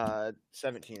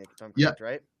 17, if I'm Yep. correct,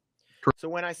 right? So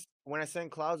when I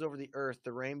send clouds over the earth,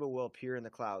 the rainbow will appear in the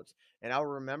clouds, and I will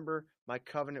remember my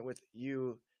covenant with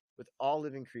you, with all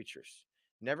living creatures.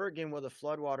 Never again will the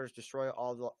floodwaters destroy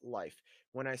all the life.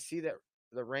 When I see that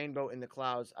the rainbow in the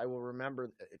clouds, I will remember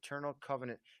the eternal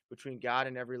covenant between God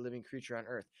and every living creature on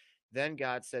earth. Then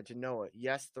God said to Noah,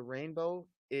 "Yes, the rainbow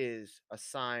is a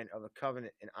sign of a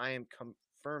covenant, and I am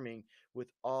confirming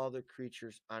with all the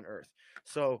creatures on earth."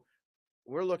 So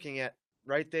we're looking at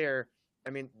right there. I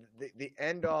mean, the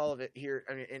end all of it here.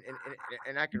 I mean,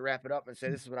 and I could wrap it up and say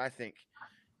this is what I think.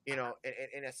 In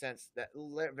a sense, that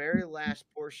very last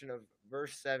portion of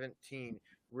verse 17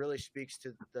 really speaks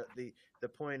to the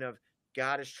point of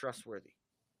God is trustworthy.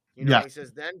 Yeah. He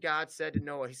says, "Then God said to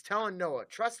Noah," he's telling Noah,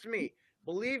 "Trust me,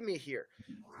 believe me here.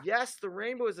 Yes, the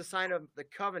rainbow is a sign of the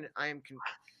covenant I am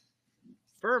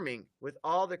confirming with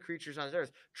all the creatures on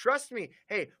earth. Trust me.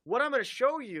 Hey, what I'm going to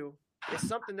show you is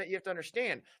something that you have to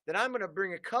understand, that I'm going to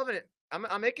bring a covenant.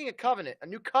 I'm making a covenant, a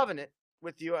new covenant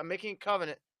with you. I'm making a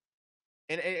covenant,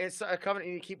 and it's a covenant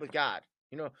you need to keep with God.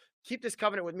 Keep this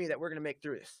covenant with me that we're going to make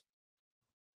through this."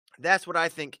 That's what I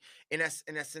think in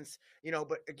essence,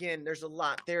 but again, there's a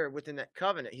lot there within that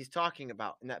covenant he's talking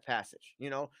about in that passage,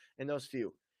 in those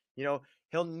few.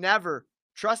 He'll never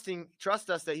trust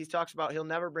us that he talks about he'll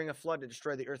never bring a flood to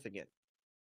destroy the earth again.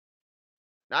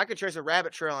 Now I could trace a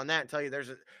rabbit trail on that and tell you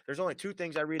there's only two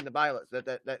things I read in the Bible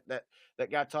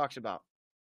that God talks about.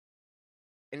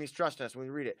 And he's trusting us when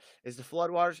we read it, is the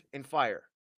floodwaters and fire.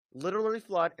 Literally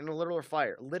flood and a literal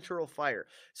fire.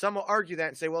 Some will argue that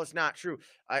and say, well, it's not true.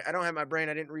 I don't have my brain.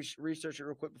 I didn't research it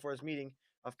real quick before this meeting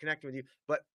of connecting with you,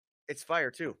 but it's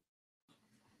fire too.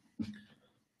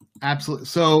 Absolutely.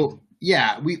 So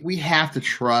yeah, we have to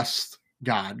trust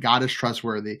God. God is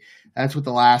trustworthy. That's what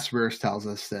the last verse tells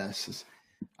us.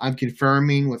 I'm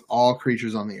confirming with all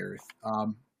creatures on the earth.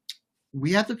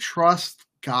 We have to trust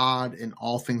God in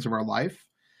all things of our life.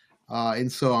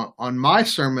 And so on my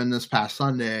sermon this past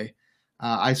Sunday,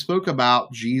 I spoke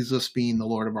about Jesus being the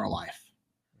Lord of our life.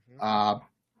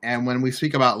 And when we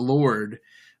speak about Lord,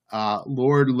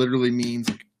 Lord literally means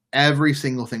every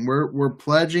single thing. We're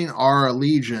pledging our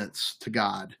allegiance to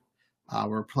God.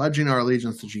 We're pledging our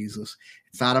allegiance to Jesus.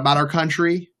 It's not about our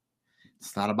country.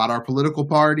 It's not about our political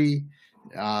party.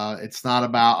 It's not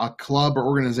about a club or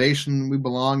organization we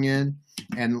belong in.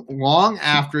 And long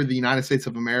after the United States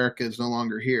of America is no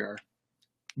longer here,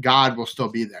 God will still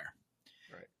be there.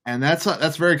 Right. And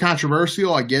that's very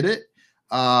controversial. I get it.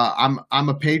 I'm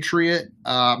a patriot.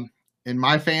 In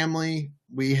my family,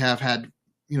 we have had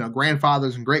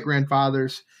grandfathers and great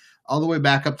grandfathers all the way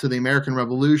back up to the American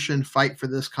Revolution fight for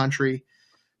this country.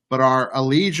 But our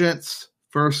allegiance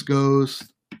first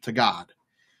goes to God.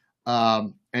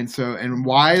 And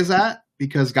why is that?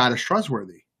 Because God is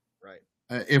trustworthy. Right.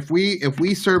 If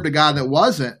we served a God that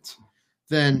wasn't,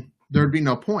 then there'd be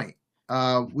no point.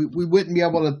 We wouldn't be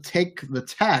able to take the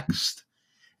text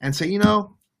and say,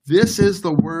 this is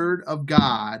the word of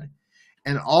God,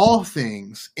 and all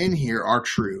things in here are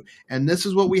true. And this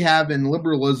is what we have in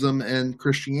liberalism and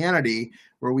Christianity,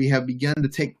 where we have begun to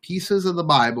take pieces of the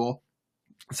Bible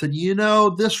and said,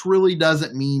 this really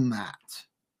doesn't mean that.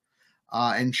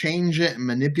 And change it and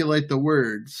manipulate the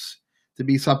words to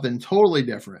be something totally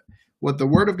different. What the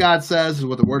Word of God says is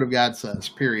what the Word of God says,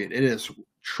 period. It is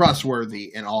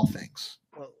trustworthy in all things.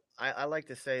 Well, I like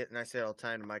to say it, and I say it all the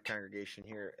time to my congregation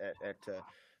here at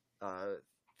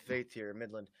Faith here in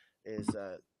Midland, is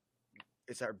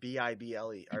it's our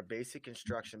BIBLE, our basic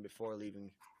instruction before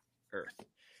leaving Earth.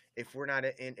 If we're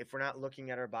not looking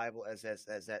at our Bible as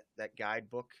that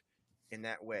guidebook in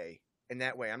that way,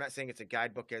 I'm not saying it's a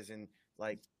guidebook as in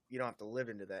like you don't have to live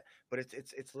into that, but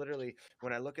it's literally,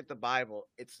 when I look at the Bible,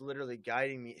 it's literally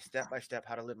guiding me step by step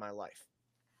how to live my life.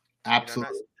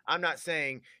 Absolutely. I'm not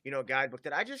saying, a guidebook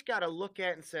that I just got to look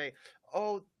at and say,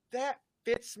 oh, that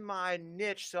fits my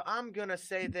niche, so I'm going to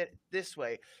say that this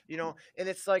way, and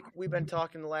it's like we've been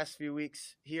talking the last few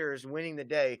weeks here is Winning the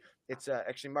Day. It's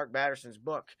actually Mark Batterson's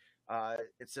book.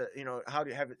 It's how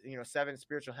to have 7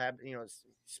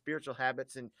 spiritual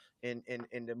habits and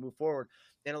to move forward.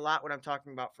 And a lot what I'm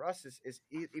talking about for us is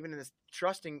even in this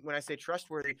trusting. When I say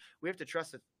trustworthy, we have to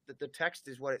trust that the text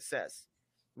is what it says.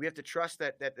 We have to trust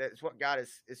that's what God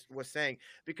was saying,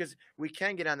 because we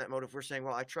can get on that mode if we're saying,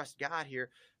 well, I trust God here,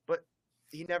 but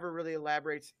he never really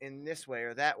elaborates in this way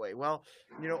or that way. Well,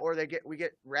 or we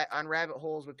get on rabbit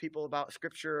holes with people about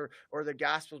scripture or the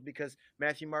gospels because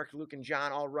Matthew, Mark, Luke, and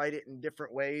John all write it in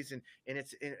different ways, and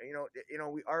it's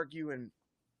we argue, and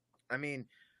I mean,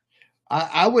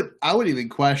 I would even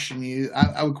question you.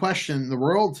 I would question the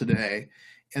world today,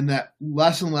 in that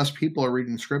less and less people are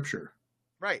reading scripture.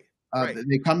 right.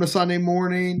 They come to Sunday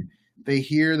morning, they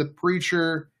hear the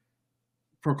preacher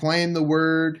proclaim the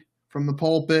word from the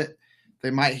pulpit. They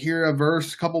might hear a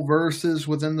couple verses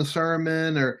within the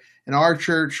sermon, or in our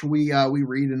church, we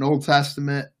read an Old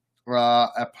Testament,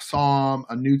 a Psalm,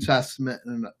 a New Testament,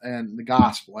 and the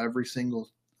Gospel every single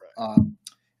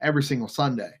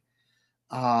Sunday.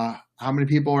 How many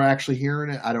people are actually hearing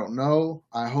it? I don't know.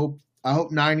 I hope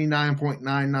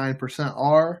 99.99%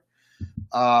 are.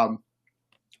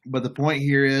 But the point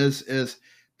here is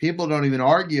people don't even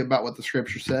argue about what the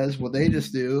scripture says. What they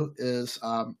just do is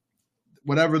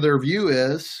whatever their view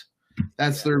is,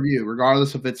 that's their view,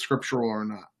 regardless if it's scriptural or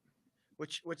not.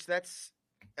 Which that's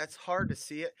hard to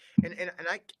see it, and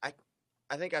I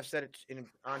think I've said it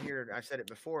on here. I've said it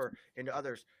before and to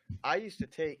others. I used to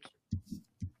take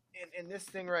in this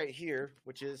thing right here,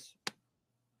 which is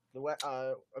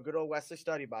a good old Wesley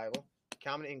Study Bible,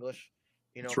 Common English.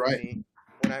 That's for right. me,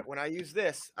 when I use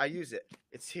this, I use it.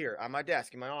 It's here on my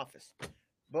desk in my office.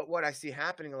 But what I see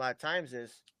happening a lot of times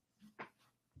is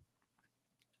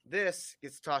this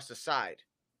gets tossed aside.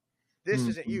 This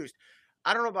isn't used.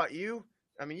 I don't know about you.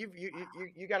 I mean,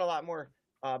 you got a lot more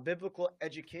biblical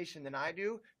education than I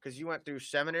do because you went through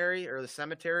seminary or the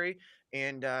cemetery,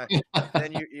 and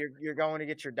then you're going to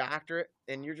get your doctorate,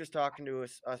 and you're just talking to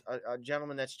a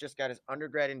gentleman that's just got his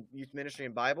undergrad in youth ministry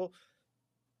and Bible.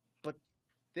 But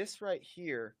this right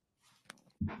here,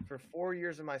 for 4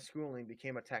 years of my schooling,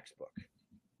 became a textbook.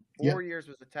 4 years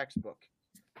was a textbook.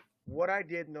 What I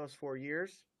did in those 4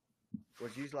 years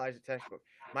was utilize a textbook.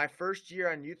 My first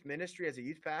year on youth ministry as a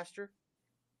youth pastor,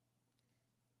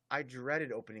 I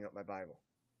dreaded opening up my Bible.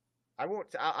 I won't.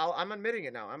 I'm admitting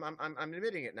it now. I'm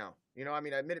admitting it now. I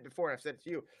admit it before, and I've said it to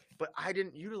you, but I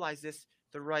didn't utilize this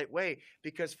the right way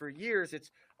because for years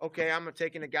it's okay. I'm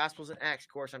taking a Gospels and Acts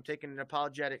course. I'm taking an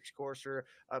apologetics course or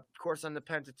a course on the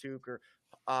Pentateuch or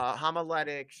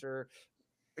homiletics or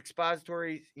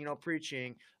expository,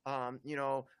 preaching.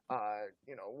 Whatever.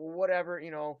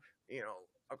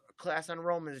 A class on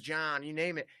Romans, John, you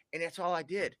name it, and that's all I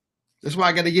did. That's why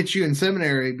I got to get you in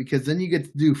seminary, because then you get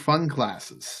to do fun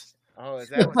classes. Oh, is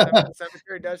that what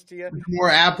seminary does to you? More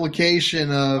application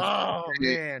of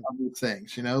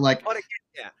things, like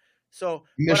yeah. So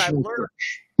what I've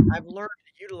learned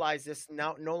to utilize this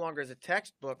now no longer as a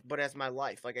textbook, but as my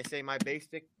life. Like I say, my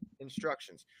basic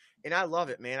instructions, and I love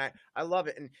it, man. I love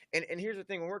it. And here's the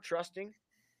thing: when we're trusting,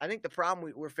 I think the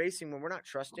problem we're facing when we're not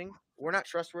trusting, we're not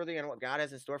trustworthy in what God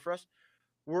has in store for us.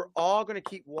 We're all going to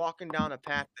keep walking down a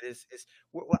path that is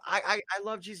I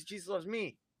love Jesus. Jesus loves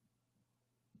me.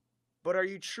 But are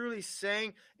you truly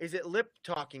saying, is it lip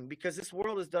talking? Because this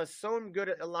world does so good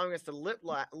at allowing us to lip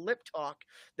talk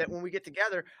that when we get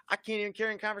together, I can't even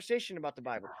carry a conversation about the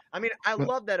Bible. I mean, I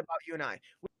love that about you and I.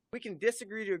 We can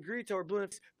disagree to agree till we're blue,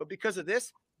 but because of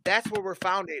this, that's where we're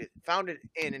founded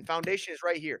in, and foundation is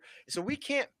right here. So we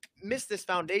can't miss this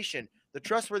foundation, the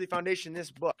trustworthy foundation in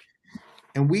this book.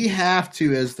 And we have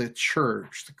to, as the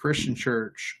church, the Christian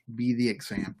church, be the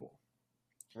example.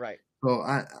 Right. So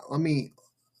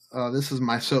this is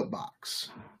my soapbox.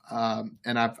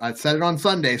 And I said it on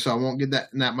Sunday, so I won't get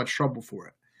in that much trouble for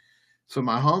it. So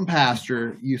my home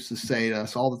pastor used to say to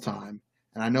us all the time,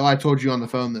 and I know I told you on the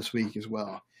phone this week as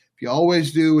well, if you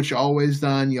always do what you always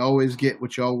done, you always get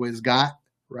what you always got,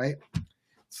 right?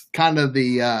 It's kind of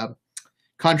the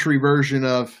country version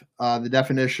of the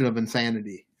definition of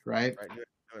insanity. Right. Doing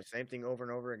the same thing over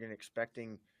and over again,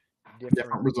 expecting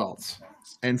different results.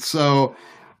 And so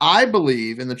I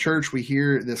believe in the church we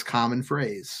hear this common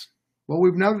phrase. Well,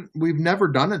 we've never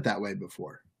done it that way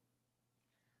before.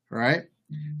 Right?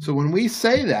 So when we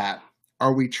say that,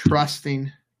 are we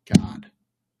trusting God?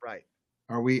 Right.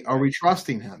 Are we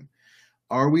trusting him?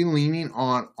 Are we leaning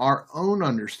on our own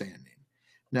understanding?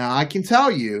 Now, I can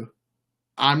tell you,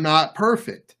 I'm not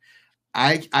perfect.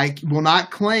 I will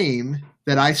not claim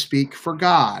that I speak for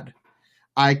God.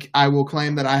 I will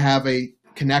claim that I have a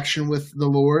connection with the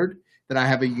Lord, that I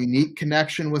have a unique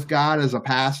connection with God as a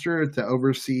pastor to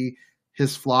oversee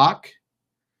his flock.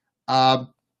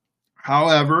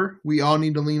 However, we all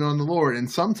need to lean on the Lord, and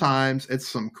sometimes it's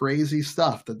some crazy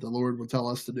stuff that the Lord will tell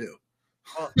us to do.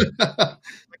 Well, like I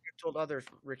told others,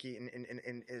 Ricky,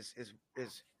 and is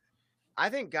I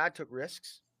think God took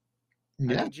risks.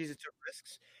 Yeah. I think Jesus took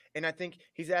risks. And I think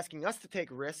he's asking us to take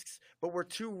risks, but we're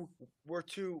too,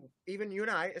 even you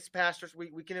and I as pastors,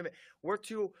 we can admit, we're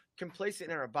too complacent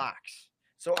in our box.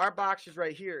 So our box is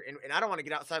right here. And I don't want to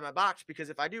get outside my box, because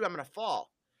if I do, I'm going to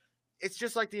fall. It's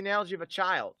just like the analogy of a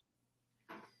child.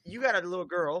 You got a little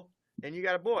girl and you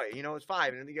got a boy, it's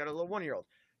 5, and you got a little 1-year-old.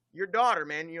 Your daughter,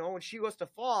 man, when she goes to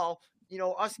fall,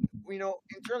 us,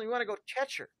 internally we want to go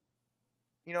catch her,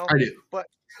 I do. but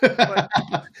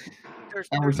there's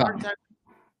Every certain time. times.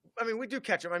 I mean, we do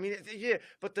catch them. I mean, yeah,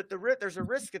 but there's a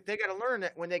risk that they got to learn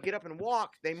that when they get up and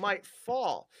walk, they might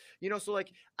fall. So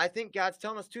like I think God's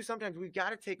telling us too. Sometimes we've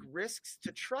got to take risks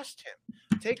to trust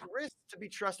Him. Take risks to be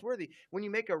trustworthy. When you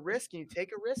make a risk and you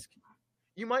take a risk,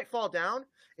 you might fall down,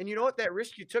 and you know what? That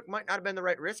risk you took might not have been the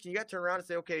right risk, and you got to turn around and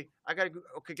say, "Okay, I got to go.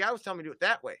 Okay, God was telling me to do it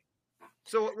that way."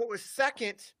 So what was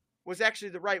second was actually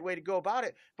the right way to go about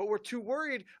it, but we're too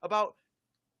worried about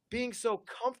being so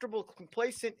comfortable,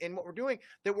 complacent in what we're doing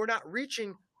that we're not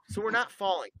reaching. So we're not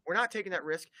falling. We're not taking that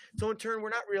risk. So in turn, we're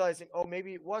not realizing, oh,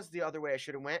 maybe it was the other way I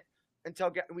should have went,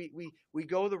 until we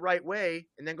go the right way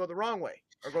and then go the wrong way,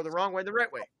 or go the wrong way the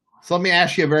right way. So let me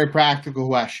ask you a very practical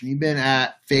question. You've been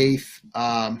at Faith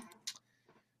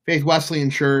Wesleyan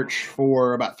Church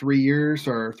for about 3 years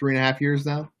or 3.5 years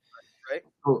now. Right.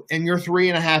 So in your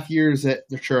 3.5 years at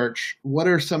the church, what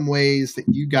are some ways that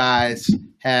you guys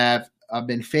have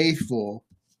been faithful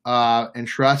and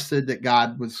trusted that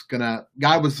God was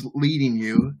leading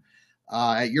you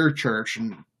at your church,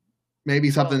 and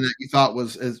maybe something that you thought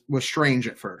was strange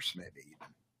at first, maybe?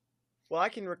 Well, I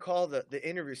can recall the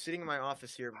interview sitting in my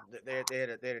office here. They had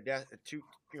a desk, 2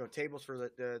 tables for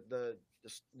the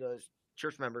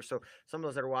church members. So some of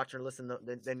those that are watching or listening,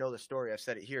 they know the story. I've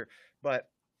said it here, but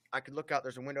I could look out.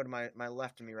 There's a window to my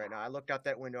left of me right now. I looked out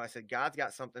that window. I said, God's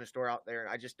got something to store out there, and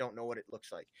I just don't know what it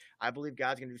looks like. I believe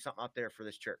God's going to do something out there for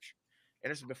this church.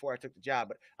 And this is before I took the job,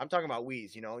 but I'm talking about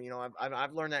we's.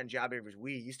 I've learned that in job interviews.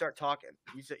 You start talking.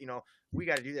 You say, we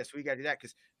got to do this. We got to do that,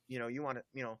 because you want to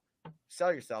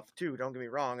sell yourself too. Don't get me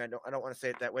wrong. I don't want to say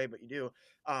it that way, but you do.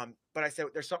 But I said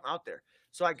there's something out there.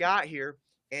 So I got here,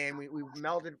 and we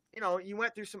melded. I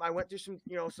went through some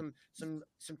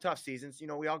tough seasons.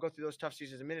 We all go through those tough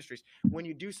seasons in ministries when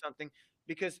you do something,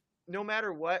 because no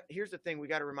matter what, here's the thing: we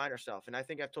got to remind ourselves. And I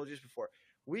think I've told you this before.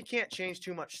 We can't change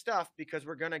too much stuff, because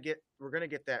we're gonna get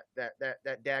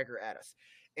that dagger at us.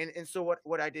 And so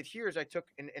what I did here is I took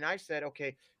and I said,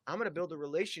 okay, I'm gonna build the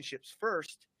relationships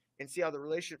first and see how the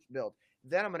relationships build.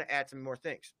 Then I'm going to add some more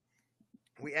things.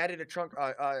 We added a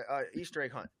Easter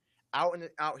egg hunt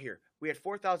out here. We had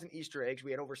 4,000 Easter eggs. We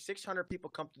had over 600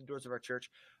 people come to the doors of our church.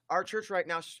 Our church right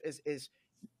now is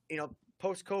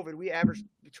post COVID, we average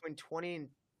between 20 and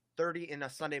 30 in a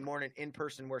Sunday morning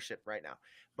in-person worship right now.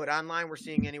 But online, we're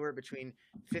seeing anywhere between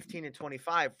 15 and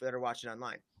 25 that are watching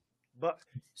online. But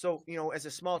so, as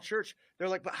a small church, they're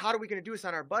like, but how are we going to do this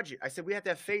on our budget? I said, we have to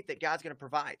have faith that God's going to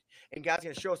provide, and God's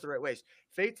going to show us the right ways.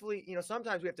 Faithfully,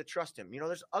 sometimes we have to trust Him.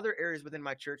 There's other areas within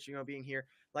my church, being here,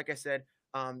 like I said,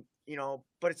 but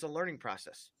it's a learning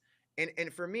process.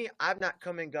 And for me, I've not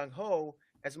come in gung-ho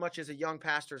as much as the young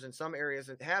pastors in some areas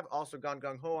that have also gone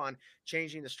gung-ho on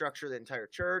changing the structure of the entire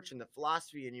church and the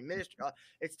philosophy and your ministry.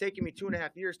 It's taken me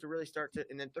 2.5 years to really start to,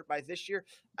 and then by this year,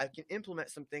 I can implement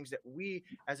some things that we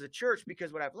as a church,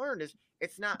 because what I've learned is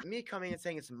it's not me coming and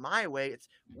saying it's my way. It's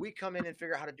we come in and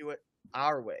figure out how to do it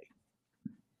our way.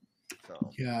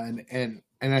 So yeah, and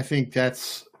I think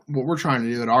that's what we're trying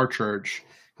to do at our church,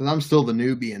 because I'm still the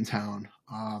newbie in town.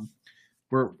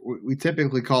 We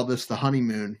typically call this the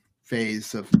honeymoon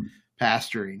phase of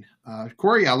pastoring.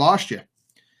 Corey, I lost you.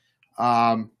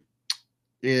 What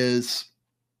is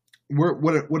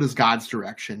God's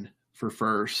direction for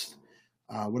First?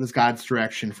 What is God's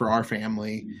direction for our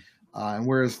family? And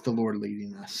where is the Lord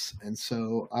leading us? And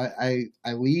so I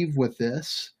leave with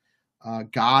this.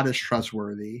 God is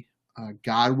trustworthy.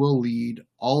 God will lead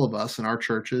all of us in our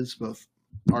churches, both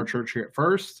our church here at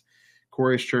First,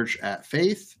 Corey's church at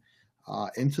Faith,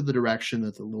 into the direction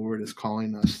that the Lord is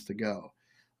calling us to go.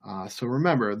 So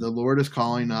remember, the Lord is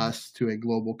calling us to a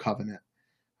global covenant,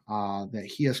 that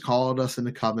He has called us in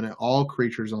the covenant, all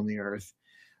creatures on the earth.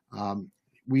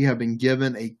 We have been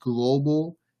given a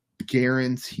global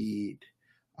guaranteed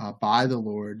by the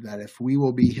Lord that if we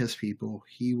will be His people,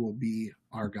 He will be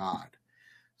our God.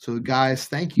 So guys,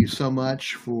 thank you so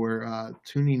much for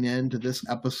tuning in to this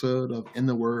episode of In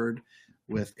the Word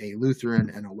with a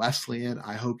Lutheran and a Wesleyan.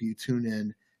 I hope you tune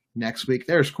in next week.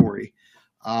 There's Corey.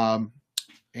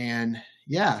 And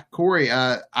yeah, Corey,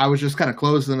 I was just kind of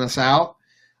closing us out,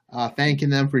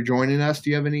 thanking them for joining us. Do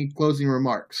you have any closing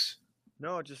remarks?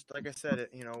 No, just like I said,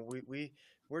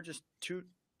 we're just two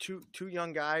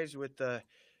young guys with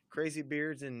crazy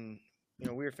beards and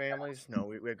weird families. No,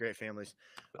 we have great families,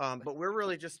 but we're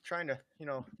really just trying to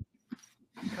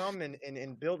come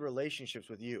and build relationships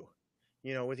with you,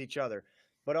 with each other,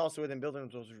 but also within building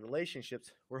those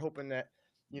relationships, we're hoping that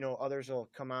others will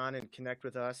come on and connect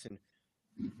with us. And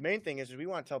main thing is we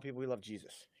want to tell people we love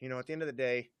Jesus. At the end of the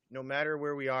day, no matter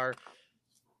where we are,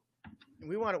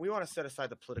 we want to set aside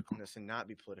the politicalness and not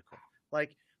be political.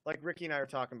 Like Ricky and I are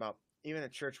talking about, even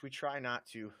at church, we try not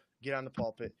to get on the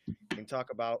pulpit and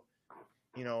talk about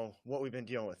what we've been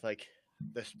dealing with, like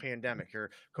this pandemic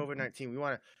or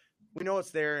COVID-19. We know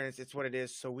it's there and it's what it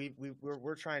is. So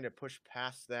we're trying to push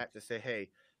past that to say, hey,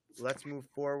 let's move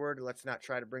forward. Let's not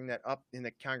try to bring that up in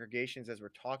the congregations as we're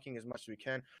talking as much as we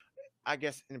can. I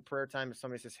guess in prayer time, if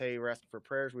somebody says, hey, we're asking for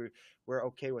prayers, we're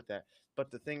okay with that.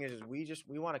 But the thing is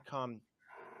we want to come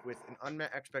with an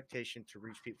unmet expectation to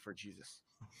reach people for Jesus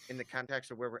in the context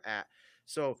of where we're at.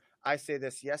 So I say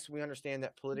this, yes, we understand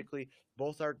that politically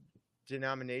both our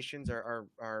denominations, our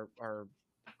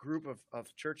group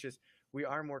of churches, we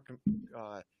are more,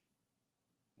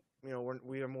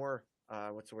 we are more,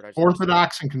 what's the word?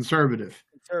 Orthodox and conservative.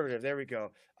 Conservative. There we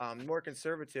go. More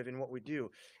conservative in what we do,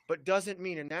 but doesn't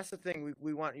mean, and that's the thing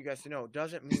we want you guys to know,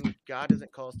 doesn't mean God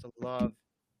doesn't call us to love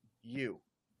you,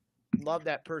 love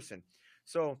that person.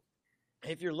 So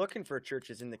if you're looking for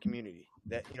churches in the community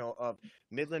that, of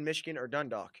Midland, Michigan or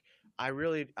Dundalk, I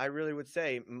really would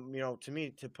say, to me,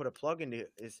 to put a plug into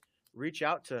it is reach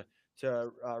out to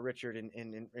Richard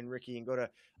and Ricky and go to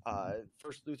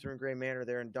First Lutheran Gray Manor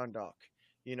there in Dundalk.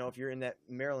 If you're in that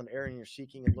Maryland area and you're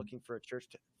seeking and looking for a church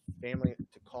family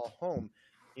to call home,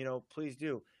 please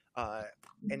do.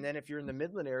 And then if you're in the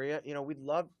Midland area, we'd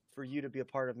love for you to be a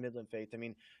part of Midland Faith. I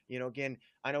mean, again,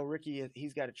 I know Ricky,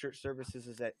 he's got a church services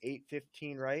is at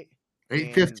 8:15, right?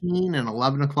 8:15 and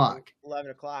 11 o'clock.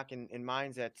 11 o'clock, and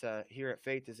mine's at here at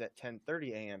Faith is at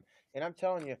 10:30 a.m. And I'm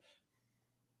telling you,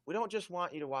 we don't just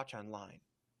want you to watch online.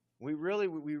 We really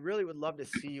would love to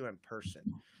see you in person,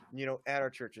 at our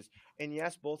churches. And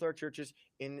yes, both our churches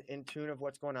in tune of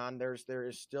what's going on. There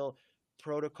is still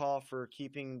protocol for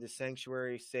keeping the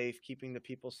sanctuary safe, keeping the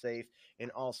people safe, and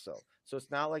also, so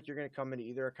it's not like you're going to come into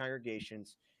either our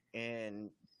congregations and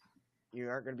you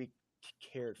aren't going to be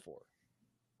cared for.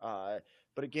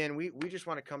 But again, we just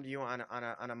want to come to you on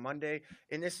a Monday,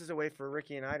 and this is a way for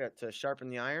Ricky and I to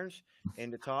sharpen the irons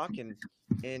and to talk.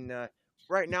 And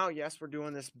right now, yes, we're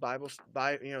doing this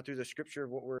through the scripture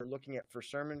of what we're looking at for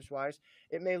sermons wise.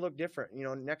 It may look different.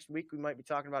 Next week we might be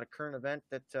talking about a current event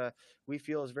that we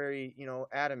feel is very,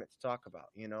 adamant to talk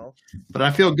about, But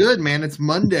I feel good, man. It's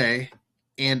Monday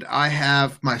and I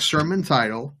have my sermon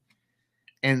title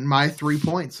and my 3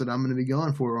 points that I'm going to be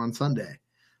going for on Sunday.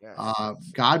 Yes.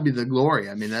 God be the glory.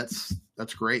 I mean, that's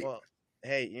great. Well,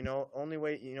 hey, only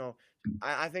way,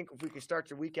 I think if we can start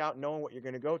your week out knowing what you're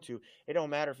going to go to, it don't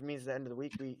matter if it means the end of the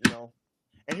week.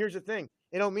 And here's the thing.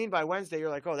 It don't mean by Wednesday you're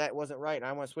like, oh, that wasn't right, and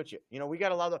I want to switch it. We got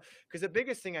to allow because the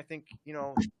biggest thing I think, we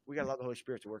got to allow the Holy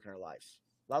Spirit to work in our lives.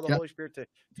 Allow the Holy Spirit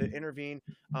to intervene.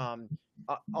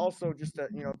 Also, just to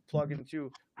plug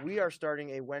into, we are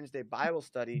starting a Wednesday Bible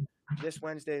study this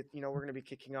Wednesday. We're going to be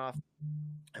kicking off,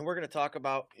 and we're going to talk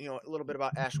about a little bit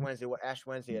about Ash Wednesday, what Ash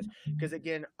Wednesday is. Because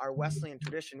again, our Wesleyan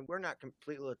tradition, we're not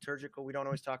completely liturgical. We don't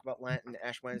always talk about Lent and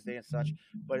Ash Wednesday and such,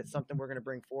 but it's something we're going to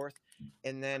bring forth.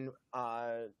 And then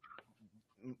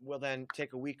we'll then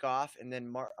take a week off, and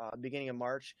then beginning of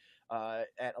March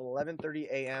at 11:30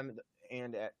 a.m.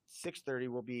 and at 6:30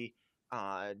 we'll be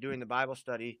doing the Bible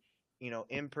study,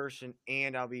 in person,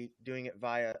 and I'll be doing it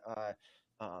via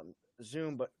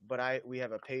Zoom. But we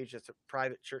have a page that's a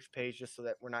private church page, just so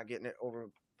that we're not getting it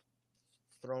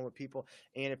overthrown with people.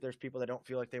 And if there's people that don't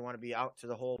feel like they want to be out to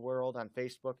the whole world on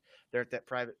Facebook, they're at that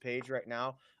private page right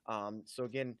now. So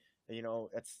again,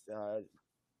 it's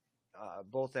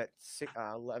both at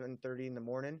 11:30 in the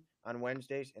morning on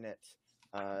Wednesdays and at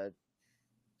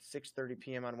 6:30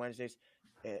 p.m. on Wednesdays.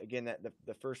 Again, that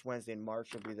the first Wednesday in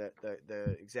March will be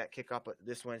the exact kickoff. But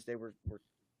this Wednesday we're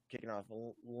kicking off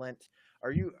Lent.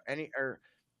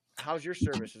 How's your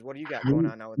services? What do you got going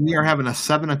on now? We are having a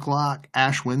 7 o'clock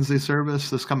Ash Wednesday service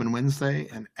this coming Wednesday,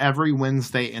 and every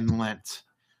Wednesday in Lent,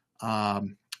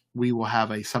 we will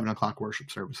have a 7 o'clock worship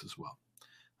service as well.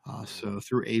 So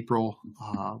through April,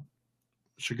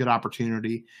 it's a good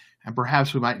opportunity, and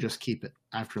perhaps we might just keep it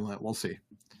after Lent. We'll see.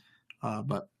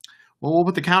 But we'll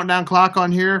put the countdown clock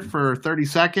on here for 30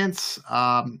 seconds.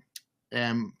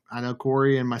 And I know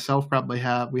Corey and myself probably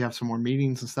have some more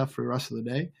meetings and stuff for the rest of the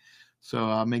day.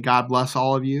 So may God bless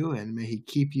all of you, and may he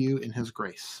keep you in his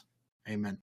grace.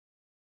 Amen.